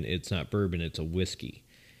 then it's not bourbon, it's a whiskey.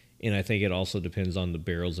 And I think it also depends on the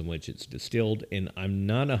barrels in which it's distilled. And I'm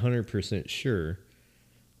not 100% sure.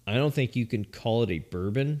 I don't think you can call it a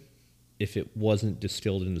bourbon if it wasn't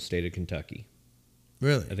distilled in the state of Kentucky.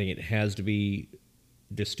 Really? I think it has to be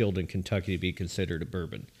distilled in Kentucky to be considered a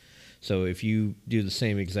bourbon. So if you do the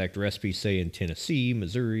same exact recipe, say in Tennessee,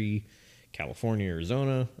 Missouri, California,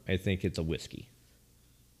 Arizona, I think it's a whiskey.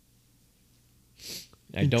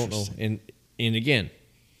 I don't know. And again,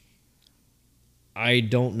 I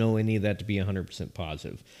don't know any of that to be 100%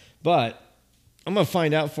 positive. But I'm going to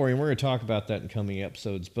find out for you, and we're going to talk about that in coming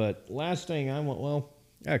episodes. But last thing I got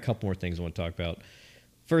a couple more things I want to talk about.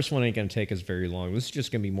 First one ain't going to take us very long. This is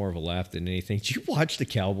just going to be more of a laugh than anything. Did you watch the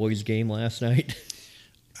Cowboys game last night?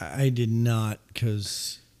 I did not,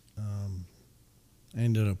 because I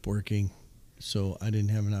ended up working, so I didn't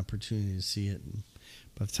have an opportunity to see it.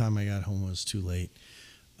 By the time I got home, it was too late.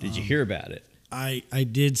 Did you hear about it? I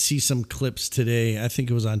did see some clips today. I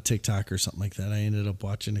think it was on TikTok or something like that. I ended up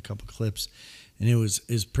watching a couple clips, and it was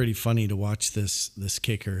pretty funny to watch this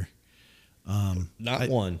kicker. Not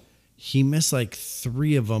one. He missed like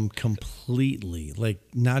 3 of them completely, like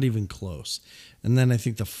not even close. And then I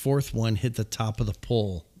think the 4th one hit the top of the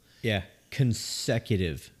pole. Yeah,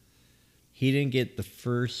 consecutive. He didn't get the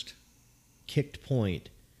first kicked point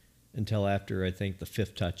until after, I think, the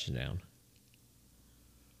 5th touchdown.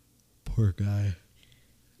 Poor guy.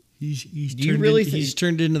 He's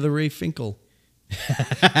turned into the Ray Finkel.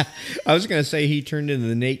 I was going to say he turned into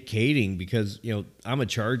the Nate Kading because, I'm a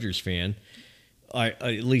Chargers fan.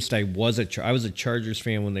 At least I was a Chargers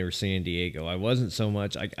fan when they were San Diego. I wasn't so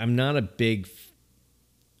much. I'm not a big.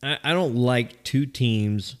 I don't like 2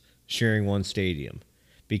 teams sharing one stadium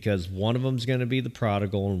because one of them's going to be the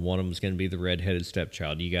prodigal and one of them's going to be the redheaded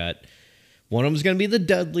stepchild. You got one of them's going to be the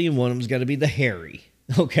Dudley and one of them's going to be the Harry.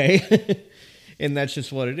 Okay. And that's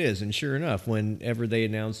just what it is. And sure enough, whenever they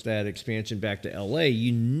announced that expansion back to LA,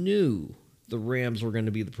 you knew the Rams were going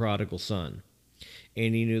to be the prodigal son.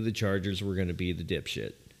 And you knew the Chargers were going to be the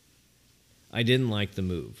dipshit. I didn't like the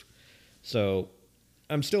move. So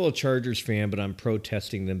I'm still a Chargers fan, but I'm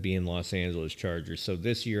protesting them being Los Angeles Chargers. So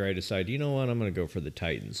this year I decided, you know what, I'm going to go for the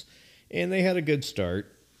Titans. And they had a good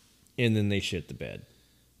start, and then they shit the bed.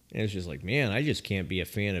 And it's just like, man, I just can't be a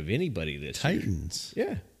fan of anybody this year. Titans?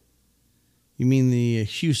 Yeah. You mean the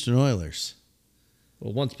Houston Oilers?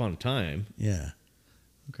 Well, once upon a time. Yeah.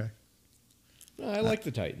 Okay. No, I like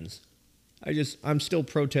the Titans. I'm still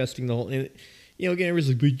protesting the whole. And, again, everyone's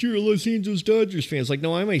like, but you're a Los Angeles Dodgers fan. It's like,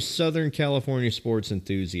 no, I'm a Southern California sports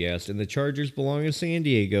enthusiast, and the Chargers belong in San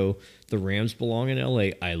Diego. The Rams belong in LA.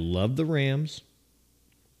 I love the Rams.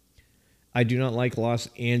 I do not like Los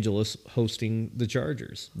Angeles hosting the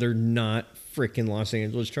Chargers. They're not freaking Los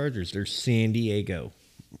Angeles Chargers. They're San Diego.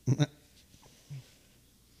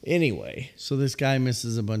 Anyway. So this guy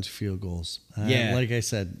misses a bunch of field goals. Yeah. Like I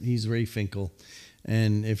said, he's Ray Finkel.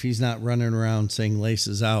 And if he's not running around saying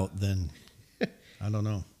laces out, then I don't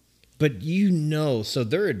know. But so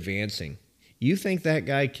they're advancing. You think that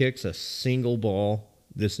guy kicks a single ball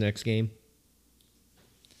this next game?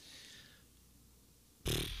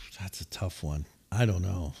 That's a tough one. I don't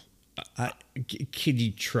know. Can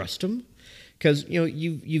you trust him? Because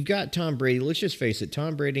you've got Tom Brady. Let's just face it.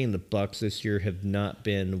 Tom Brady and the Bucs this year have not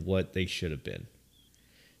been what they should have been.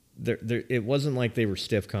 It wasn't like they were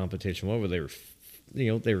stiff competition. What were they? They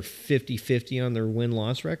wwere 50-50 on their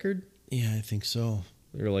win-loss record. Yeah, I think so.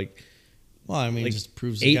 They were like, well, I mean, it just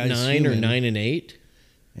proves the guy's 8-9 human. or 9-8.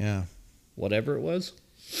 Yeah, whatever it was.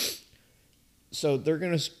 So they're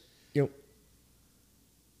gonna,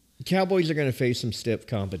 Cowboys are gonna face some stiff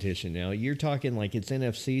competition now. You're talking like it's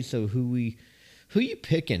NFC. So who you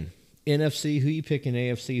picking? NFC? Who you picking?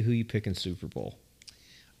 AFC? Who you picking? Super Bowl?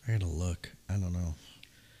 I gotta look. I don't know.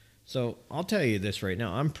 So I'll tell you this right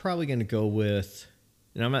now. I'm probably gonna go with.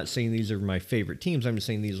 And I'm not saying these are my favorite teams. I'm just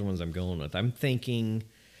saying these are the ones I'm going with. I'm thinking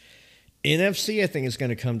NFC, I think it's going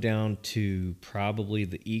to come down to probably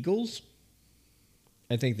the Eagles.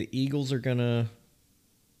 I think the Eagles are going to,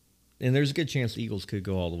 and there's a good chance the Eagles could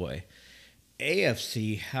go all the way.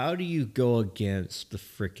 AFC, how do you go against the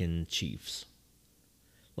frickin' Chiefs?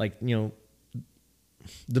 Like, the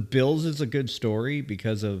Bills is a good story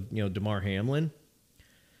because of, DeMar Hamlin.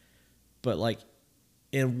 But, like,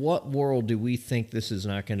 in what world do we think this is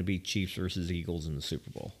not going to be Chiefs versus Eagles in the Super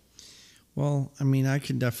Bowl? Well, I mean, I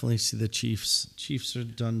can definitely see the Chiefs. Chiefs are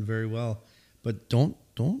done very well, but don't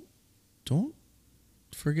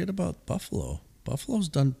forget about Buffalo. Buffalo's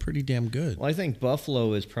done pretty damn good. Well, I think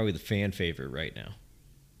Buffalo is probably the fan favorite right now.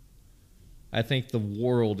 I think the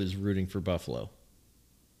world is rooting for Buffalo.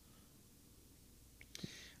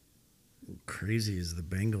 Crazy is the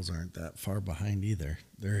Bengals aren't that far behind either.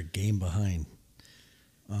 They're a game behind.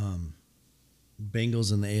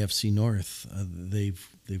 Bengals in the AFC North,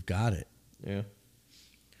 they've got it. Yeah.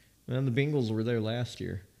 And the Bengals were there last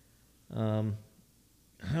year. I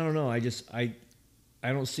don't know. I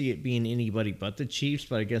don't see it being anybody but the Chiefs,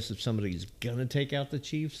 but I guess if somebody's going to take out the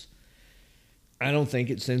Chiefs, I don't think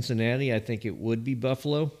it's Cincinnati. I think it would be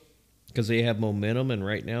Buffalo because they have momentum. And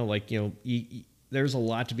right now, there's a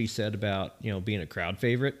lot to be said about, being a crowd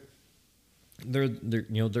favorite. They're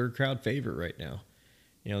a crowd favorite right now.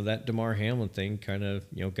 That DeMar Hamlin thing kind of,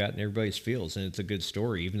 got in everybody's feels, and it's a good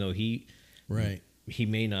story, even though he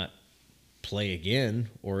may not play again,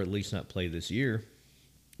 or at least not play this year.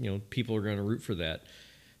 People are going to root for that.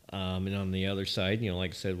 And on the other side,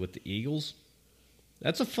 like I said, with the Eagles,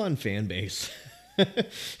 that's a fun fan base.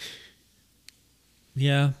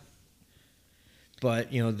 Yeah.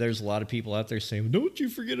 But, there's a lot of people out there saying, don't you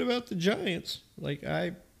forget about the Giants. Like,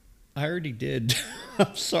 I already did.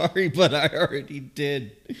 I'm sorry, but I already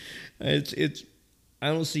did. It's. I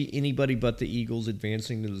don't see anybody but the Eagles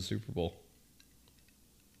advancing to the Super Bowl.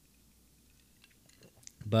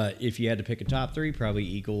 But if you had to pick a top three, probably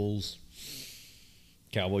Eagles,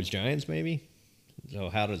 Cowboys, Giants, maybe. So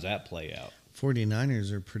how does that play out?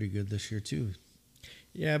 49ers are pretty good this year, too.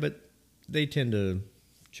 Yeah, but they tend to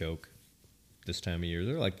choke this time of year.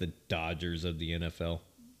 They're like the Dodgers of the NFL.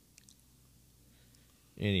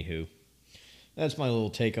 Anywho, that's my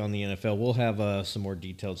little take on the NFL. We'll have some more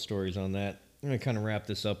detailed stories on that. I'm going to kind of wrap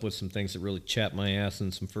this up with some things that really chapped my ass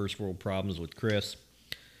and some first world problems with Chris.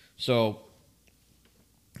 So,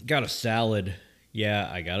 got a salad. Yeah,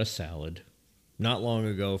 I got a salad not long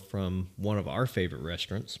ago from one of our favorite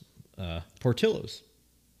restaurants, Portillo's.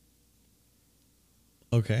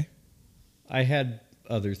 Okay. I had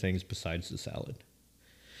other things besides the salad.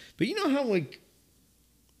 But you know how,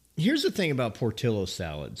 here's the thing about Portillo's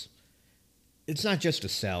salads. It's not just a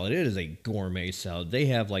salad. It is a gourmet salad. They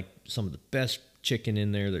have, some of the best chicken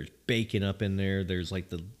in there. There's bacon up in there. There's,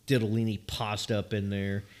 the ditalini pasta up in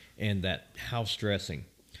there. And that house dressing.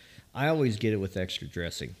 I always get it with extra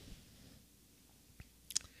dressing.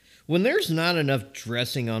 When there's not enough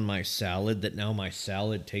dressing on my salad that now my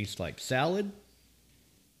salad tastes like salad,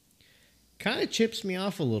 kind of chips me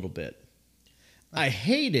off a little bit. I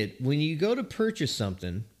hate it when you go to purchase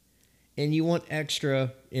something and you want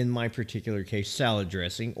extra, in my particular case, salad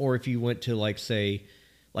dressing, or if you went to, say,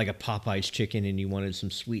 a Popeye's chicken and you wanted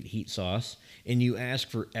some sweet heat sauce, and you ask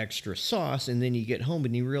for extra sauce, and then you get home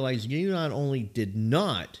and you realize you not only did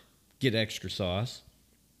not get extra sauce,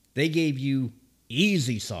 they gave you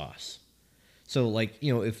easy sauce. So,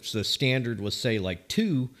 if the standard was, say,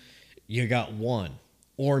 2, you got 1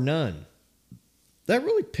 or none. That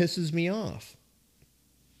really pisses me off.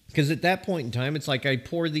 Because at that point in time, it's like I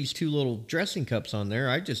pour these 2 little dressing cups on there.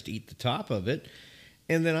 I just eat the top of it.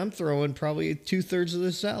 And then I'm throwing probably 2/3 of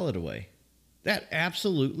the salad away. That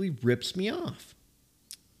absolutely rips me off.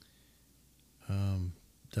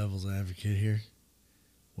 Devil's advocate here.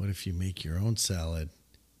 What if you make your own salad,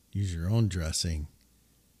 use your own dressing?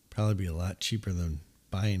 Probably be a lot cheaper than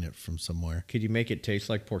buying it from somewhere. Could you make it taste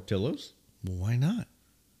like Portillo's? Well, why not?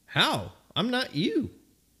 How? I'm not you.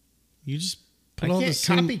 You just I put all can't the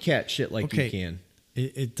same... copycat shit like you can.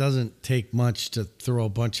 It doesn't take much to throw a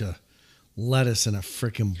bunch of lettuce in a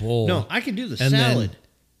freaking bowl. No, I can do the and salad. Then,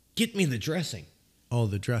 get me the dressing. Oh,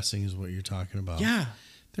 the dressing is what you're talking about. Yeah.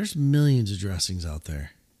 There's millions of dressings out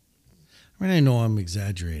there. I mean, I know I'm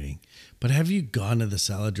exaggerating, but have you gone to the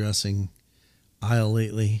salad dressing aisle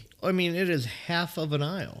lately? I mean, it is half of an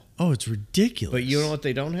aisle. Oh, it's ridiculous. But you know what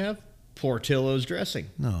they don't have? Portillo's dressing.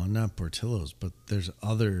 No, not Portillo's, but there's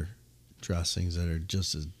other dressings that are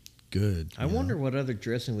just as good. I wonder what other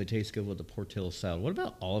dressing would taste good with a Portillo salad. What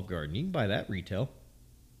about Olive Garden? You can buy that retail.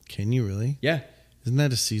 Can you really? Yeah. Isn't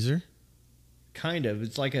that a Caesar? Kind of.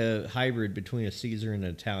 It's like a hybrid between a Caesar and an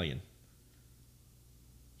Italian.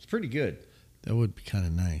 It's pretty good. That would be kind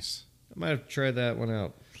of nice. I might have to try that one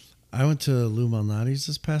out. I went to Lou Malnati's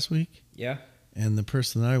this past week. Yeah? And the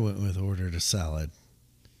person that I went with ordered a salad.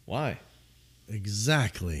 Why?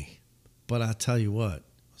 Exactly. But I tell you what, it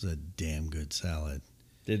was a damn good salad.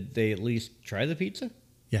 Did they at least try the pizza?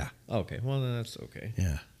 Yeah. Okay. Well, then that's okay.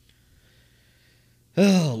 Yeah.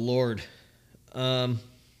 Oh, Lord.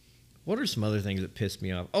 What are some other things that piss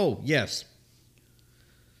me off? Oh, yes.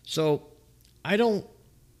 So,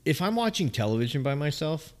 if I'm watching television by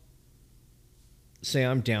myself, say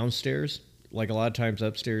I'm downstairs, a lot of times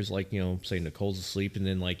upstairs, say Nicole's asleep, and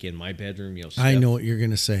then in my bedroom, Steph, I know what you're going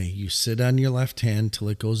to say. You sit on your left hand till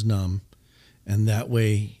it goes numb, and that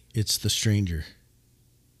way it's the stranger.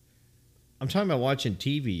 I'm talking about watching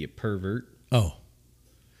TV, you pervert. Oh.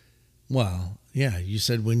 Well, yeah, you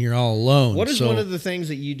said when you're all alone. What is one of the things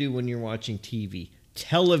that you do when you're watching TV?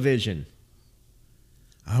 Television.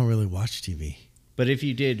 I don't really watch TV. But if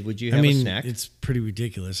you did, would you have a snack? It's pretty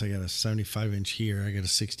ridiculous. I got a 75-inch here. I got a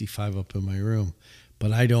 65 up in my room.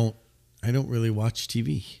 But I don't really watch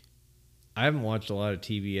TV. I haven't watched a lot of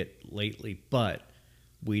TV lately, but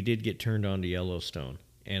we did get turned on to Yellowstone.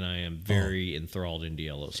 And I am very enthralled into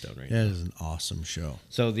Yellowstone right now. That is an awesome show.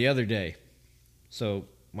 So the other day,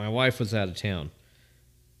 my wife was out of town.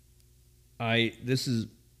 This is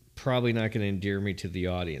probably not going to endear me to the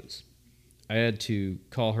audience. I had to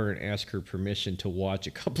call her and ask her permission to watch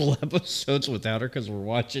a couple episodes without her because we're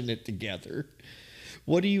watching it together.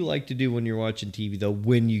 What do you like to do when you're watching TV, though,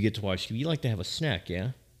 when you get to watch TV? You like to have a snack,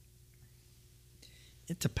 yeah?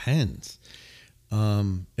 It depends.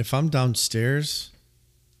 If I'm downstairs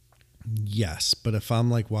Yes, but if I'm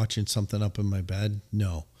like watching something up in my bed,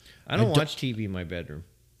 no. I don't watch TV in my bedroom.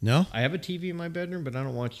 No? I have a TV in my bedroom, but I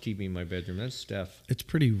don't watch TV in my bedroom. That's Steph. It's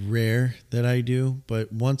pretty rare that I do,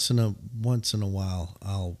 but once in a while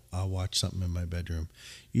I'll watch something in my bedroom.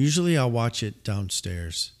 Usually I'll watch it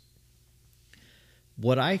downstairs.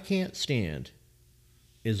 What I can't stand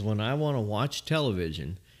is when I want to watch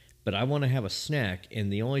television, but I want to have a snack,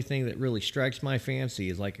 and the only thing that really strikes my fancy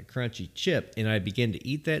is like a crunchy chip, and I begin to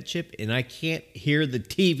eat that chip, and I can't hear the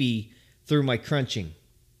TV through my crunching.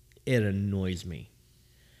 It annoys me.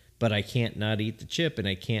 But I can't not eat the chip, and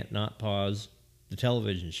I can't not pause the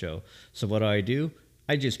television show. So what do?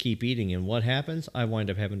 I just keep eating, and what happens? I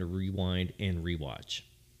wind up having to rewind and rewatch.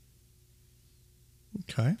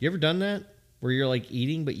 Okay. You ever done that? Where you're like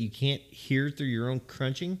eating, but you can't hear through your own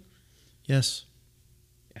crunching? Yes.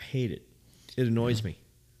 I hate it. It annoys me.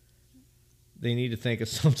 They need to think of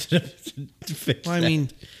something to fix Well, I that.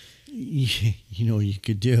 mean, you know what you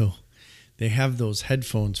could do? They have those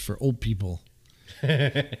headphones for old people.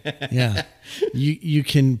 Yeah. You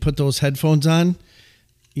can put those headphones on.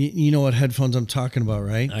 You know what headphones I'm talking about,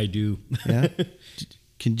 right? I do. Yeah.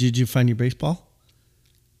 Did you find your baseball?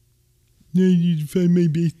 Yeah, did you find my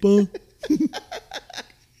baseball?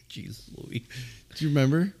 Jeez Louie. Do you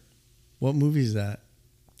remember? What movie is that?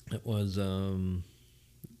 It was a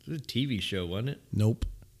TV show, wasn't it? Nope.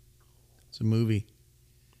 It's a movie.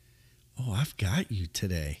 Oh, I've got you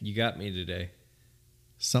today. You got me today.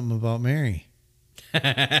 Something about Mary.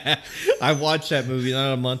 I watched that movie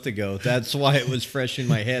not a month ago. That's why it was fresh in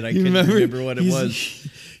my head. I couldn't remember what it was.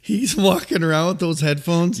 He's walking around with those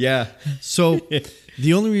headphones. Yeah. So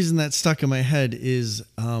the only reason that stuck in my head is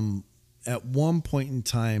at one point in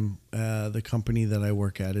time, the company that I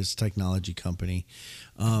work at is a technology company.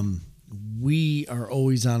 We are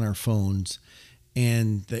always on our phones,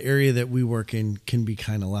 and the area that we work in can be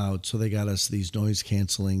kind of loud. So they got us these noise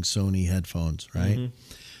canceling Sony headphones, right?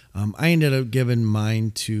 Mm-hmm. I ended up giving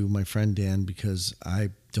mine to my friend Dan because I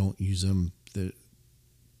don't use them. They're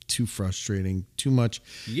too frustrating, too much.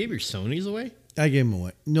 You gave your Sonys away? I gave them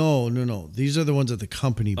away. No. These are the ones that the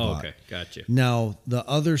company bought. Oh, okay. Gotcha. Now, the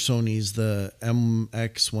other Sonys, the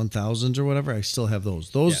MX-1000s or whatever, I still have those.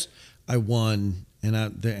 Those I won, and I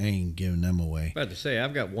ain't giving them away. About to say,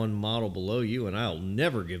 I've got one model below you, and I'll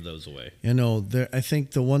never give those away. You know, I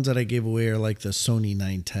think the ones that I gave away are like the Sony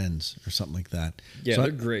 910s or something like that. Yeah, so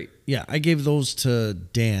they're great. Yeah, I gave those to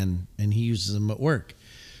Dan, and he uses them at work.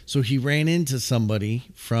 So he ran into somebody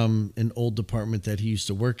from an old department that he used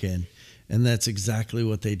to work in, and that's exactly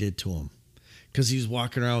what they did to him. Because he was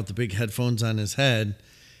walking around with the big headphones on his head,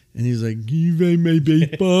 and he's like, "Can you ride my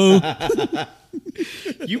baseball?"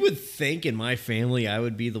 You would think in my family I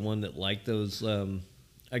would be the one that liked those,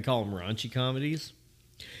 I call them raunchy comedies.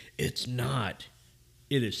 It's not.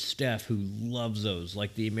 It is Steph who loves those.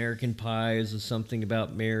 Like the American Pies is something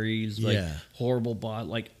about Mary's, like Horrible Bot,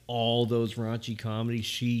 like all those raunchy comedies.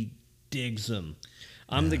 She digs them.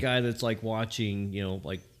 I'm the guy that's like watching,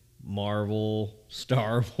 like Marvel,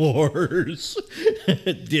 Star Wars,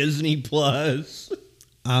 Disney Plus.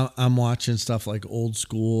 I'm watching stuff like Old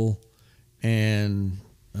School and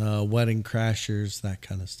Wedding Crashers, that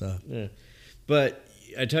kind of stuff. Yeah. But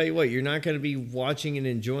I tell you what, you're not going to be watching and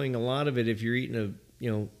enjoying a lot of it if you're eating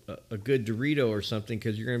a good Dorito or something,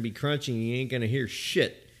 because you're going to be crunching and you ain't going to hear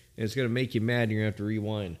shit. And it's going to make you mad and you're going to have to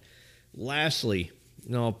rewind. Lastly,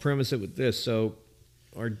 I'll premise it with this. So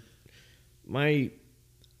my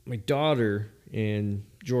daughter in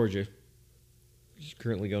Georgia, she's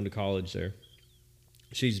currently going to college there.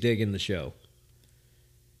 She's digging the show.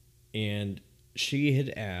 And she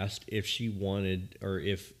had asked if she wanted, or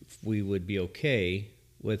if we would be okay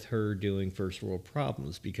with her doing first world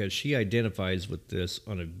problems, because she identifies with this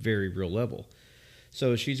on a very real level.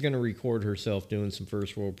 So she's going to record herself doing some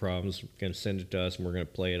first world problems, going to send it to us, and we're going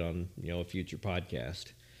to play it on a future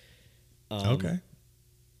podcast. Okay.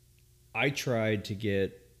 I tried to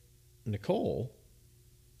get Nicole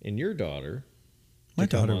and your daughter. My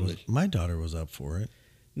daughter was up for it.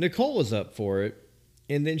 Nicole was up for it.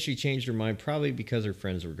 And then she changed her mind, probably because her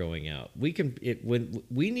friends were going out. We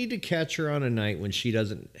need to catch her on a night when she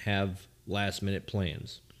doesn't have last minute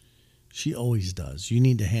plans. She always does. You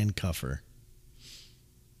need to handcuff her.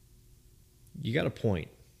 You got a point.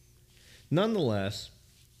 Nonetheless,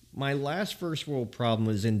 my last first world problem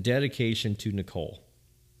is in dedication to Nicole,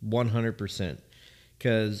 100%.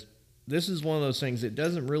 Because this is one of those things that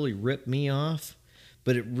doesn't really rip me off,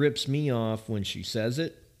 but it rips me off when she says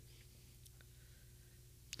it.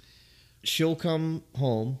 She'll come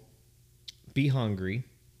home, be hungry,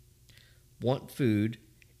 want food,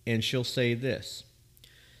 and she'll say this: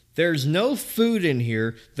 There's no food in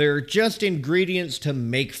here. There are just ingredients to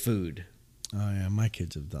make food. Oh, yeah. My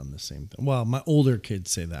kids have done the same thing. Well, my older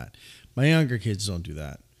kids say that. My younger kids don't do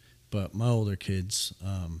that. But my older kids...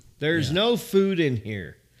 there's no food in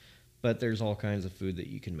here. But there's all kinds of food that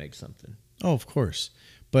you can make something. Oh, of course.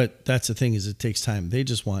 But that's the thing is it takes time. They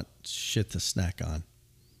just want shit to snack on.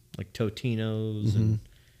 Like Totinos. And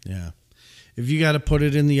Yeah. If you got to put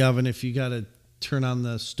it in the oven, if you got to turn on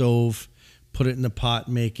the stove, put it in the pot,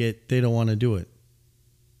 make it, they don't want to do it.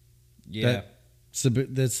 Yeah.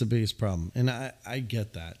 That's the biggest problem. And I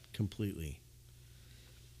get that completely.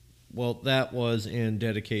 Well, that was in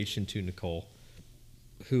dedication to Nicole,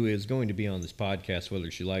 who is going to be on this podcast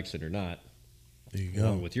whether she likes it or not. There you go.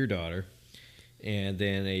 Along with your daughter. And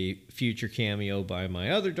then a future cameo by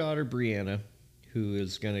my other daughter, Brianna, who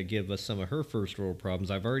is going to give us some of her first world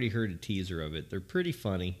problems. I've already heard a teaser of it. They're pretty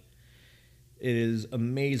funny. It is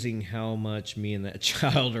amazing how much me and that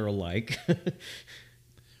child are alike. Well,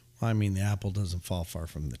 I mean, the apple doesn't fall far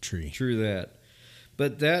from the tree. True that.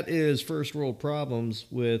 But that is first world problems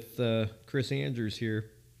with Chris Andrews here.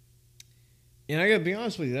 And I got to be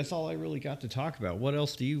honest with you, that's all I really got to talk about. What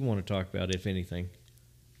else do you want to talk about, if anything?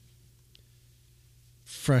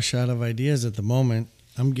 Fresh out of ideas at the moment.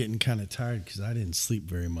 I'm getting kind of tired because I didn't sleep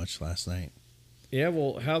very much last night. Yeah,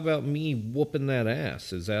 well, how about me whooping that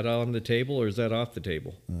ass? Is that on the table or is that off the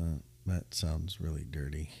table? That sounds really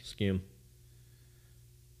dirty. Skim.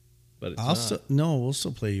 But it's not. No, we'll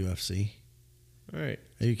still play UFC. All right.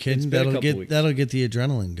 Are you kidding? That'll That'll get the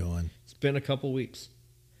adrenaline going. It's been a couple weeks.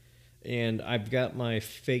 And I've got my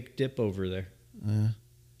fake dip over there.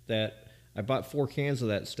 That I bought 4 cans of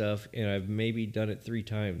that stuff, and I've maybe done it 3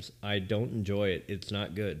 times. I don't enjoy it. It's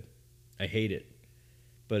not good. I hate it.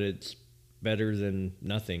 But it's better than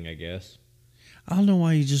nothing, I guess. I don't know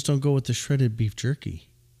why you just don't go with the shredded beef jerky.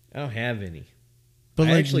 I don't have any. But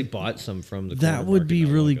I actually bought some from the corner that would market be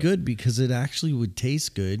not really long ago. good because it actually would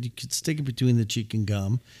taste good. You could stick it between the cheek and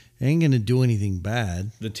gum. It ain't going to do anything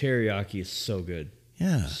bad. The teriyaki is so good.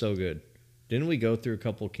 Yeah. So good. Didn't we go through a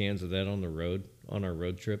couple cans of that on the road, on our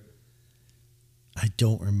road trip? I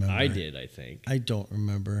don't remember. I did, I think. I don't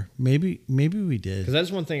remember. Maybe we did. Because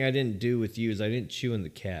that's one thing I didn't do with you is I didn't chew in the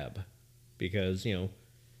cab. Because, you know,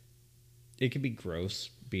 it could be gross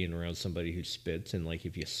being around somebody who spits. And, like,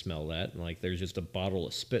 if you smell that, and, like, there's just a bottle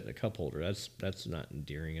of spit in a cup holder, that's not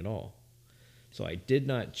endearing at all. So I did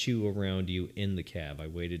not chew around you in the cab. I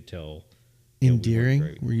waited till...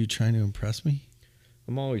 Endearing? Were you trying to impress me?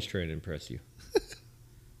 I'm always trying to impress you.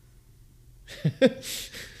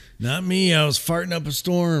 Not me. I was farting up a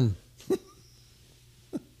storm.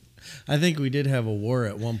 I think we did have a war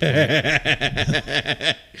at one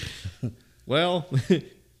point. Well,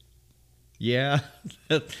 yeah,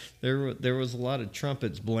 there was a lot of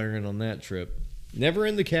trumpets blaring on that trip. Never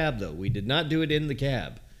in the cab, though. We did not do it in the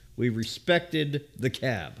cab. We respected the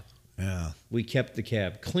cab. Yeah. We kept the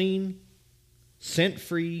cab clean,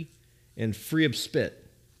 scent-free, and free of spit.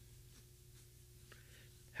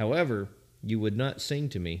 However, you would not sing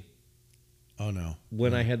to me. Oh, no.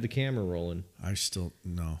 When I had the camera rolling. I still,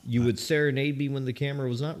 no. You would serenade me when the camera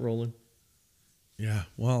was not rolling. Yeah.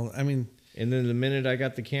 Well, I mean... And then the minute I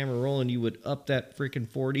got the camera rolling, you would up that freaking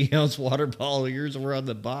 40-ounce water bottle of yours where on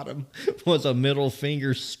the bottom was a middle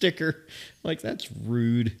finger sticker. Like, that's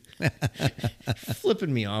rude.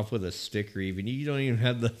 Flipping me off with a sticker even. You don't even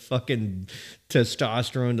have the fucking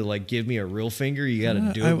testosterone to, like, give me a real finger. You got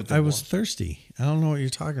to do it with the I was thirsty. I don't know what you're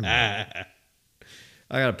talking about.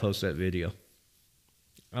 I got to post that video.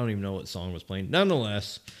 I don't even know what song was playing.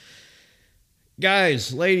 Nonetheless...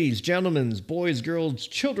 Guys, ladies, gentlemen, boys, girls,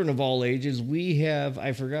 children of all ages, we have,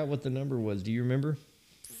 I forgot what the number was. Do you remember?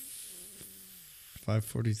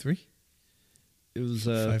 543? It was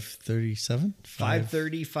 537?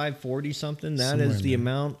 530, 540 something. That is the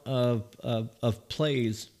amount of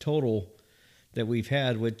plays total that we've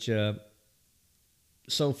had, which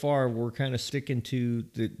so far we're kind of sticking to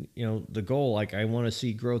the goal. Like, I want to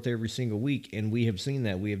see growth every single week, and we have seen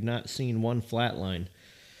that. We have not seen one flat line.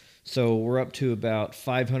 So we're up to about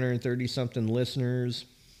 530-something listeners.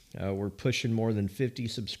 We're pushing more than 50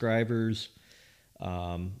 subscribers.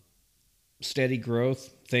 Steady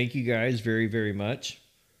growth. Thank you guys very, very much.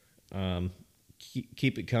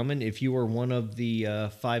 Keep it coming. If you are one of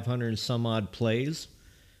the 500 and some odd plays,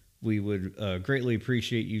 we would greatly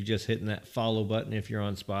appreciate you just hitting that follow button if you're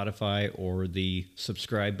on Spotify, or the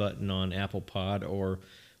subscribe button on Apple Pod, or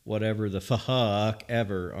whatever the fuck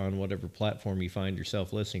ever on whatever platform you find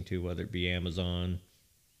yourself listening to, whether it be Amazon,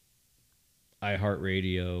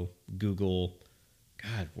 iHeartRadio, Google.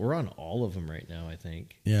 God, we're on all of them right now, I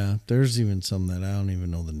think. Yeah, there's even some that I don't even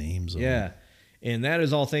know the names of. Yeah. And that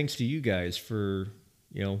is all thanks to you guys for,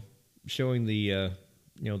 showing the,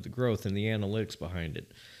 the growth and the analytics behind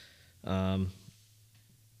it.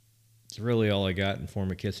 It's really all I got in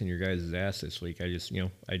form of kissing your guys' ass this week. I just,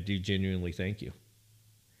 I do genuinely thank you.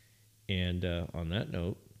 And on that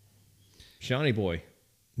note, Shawnee boy.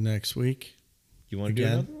 Next week. You want to do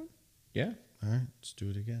another one? Yeah. All right, let's do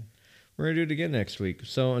it again. We're going to do it again next week.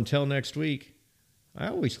 So until next week, I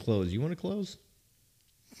always close. You want to close?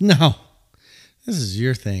 No. This is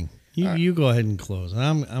your thing. You go ahead and close.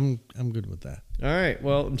 I'm good with that. All right.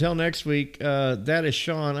 Well, until next week, that is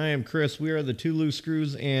Shawn. I am Chris. We are the Two Loose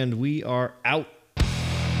Screws, and we are out.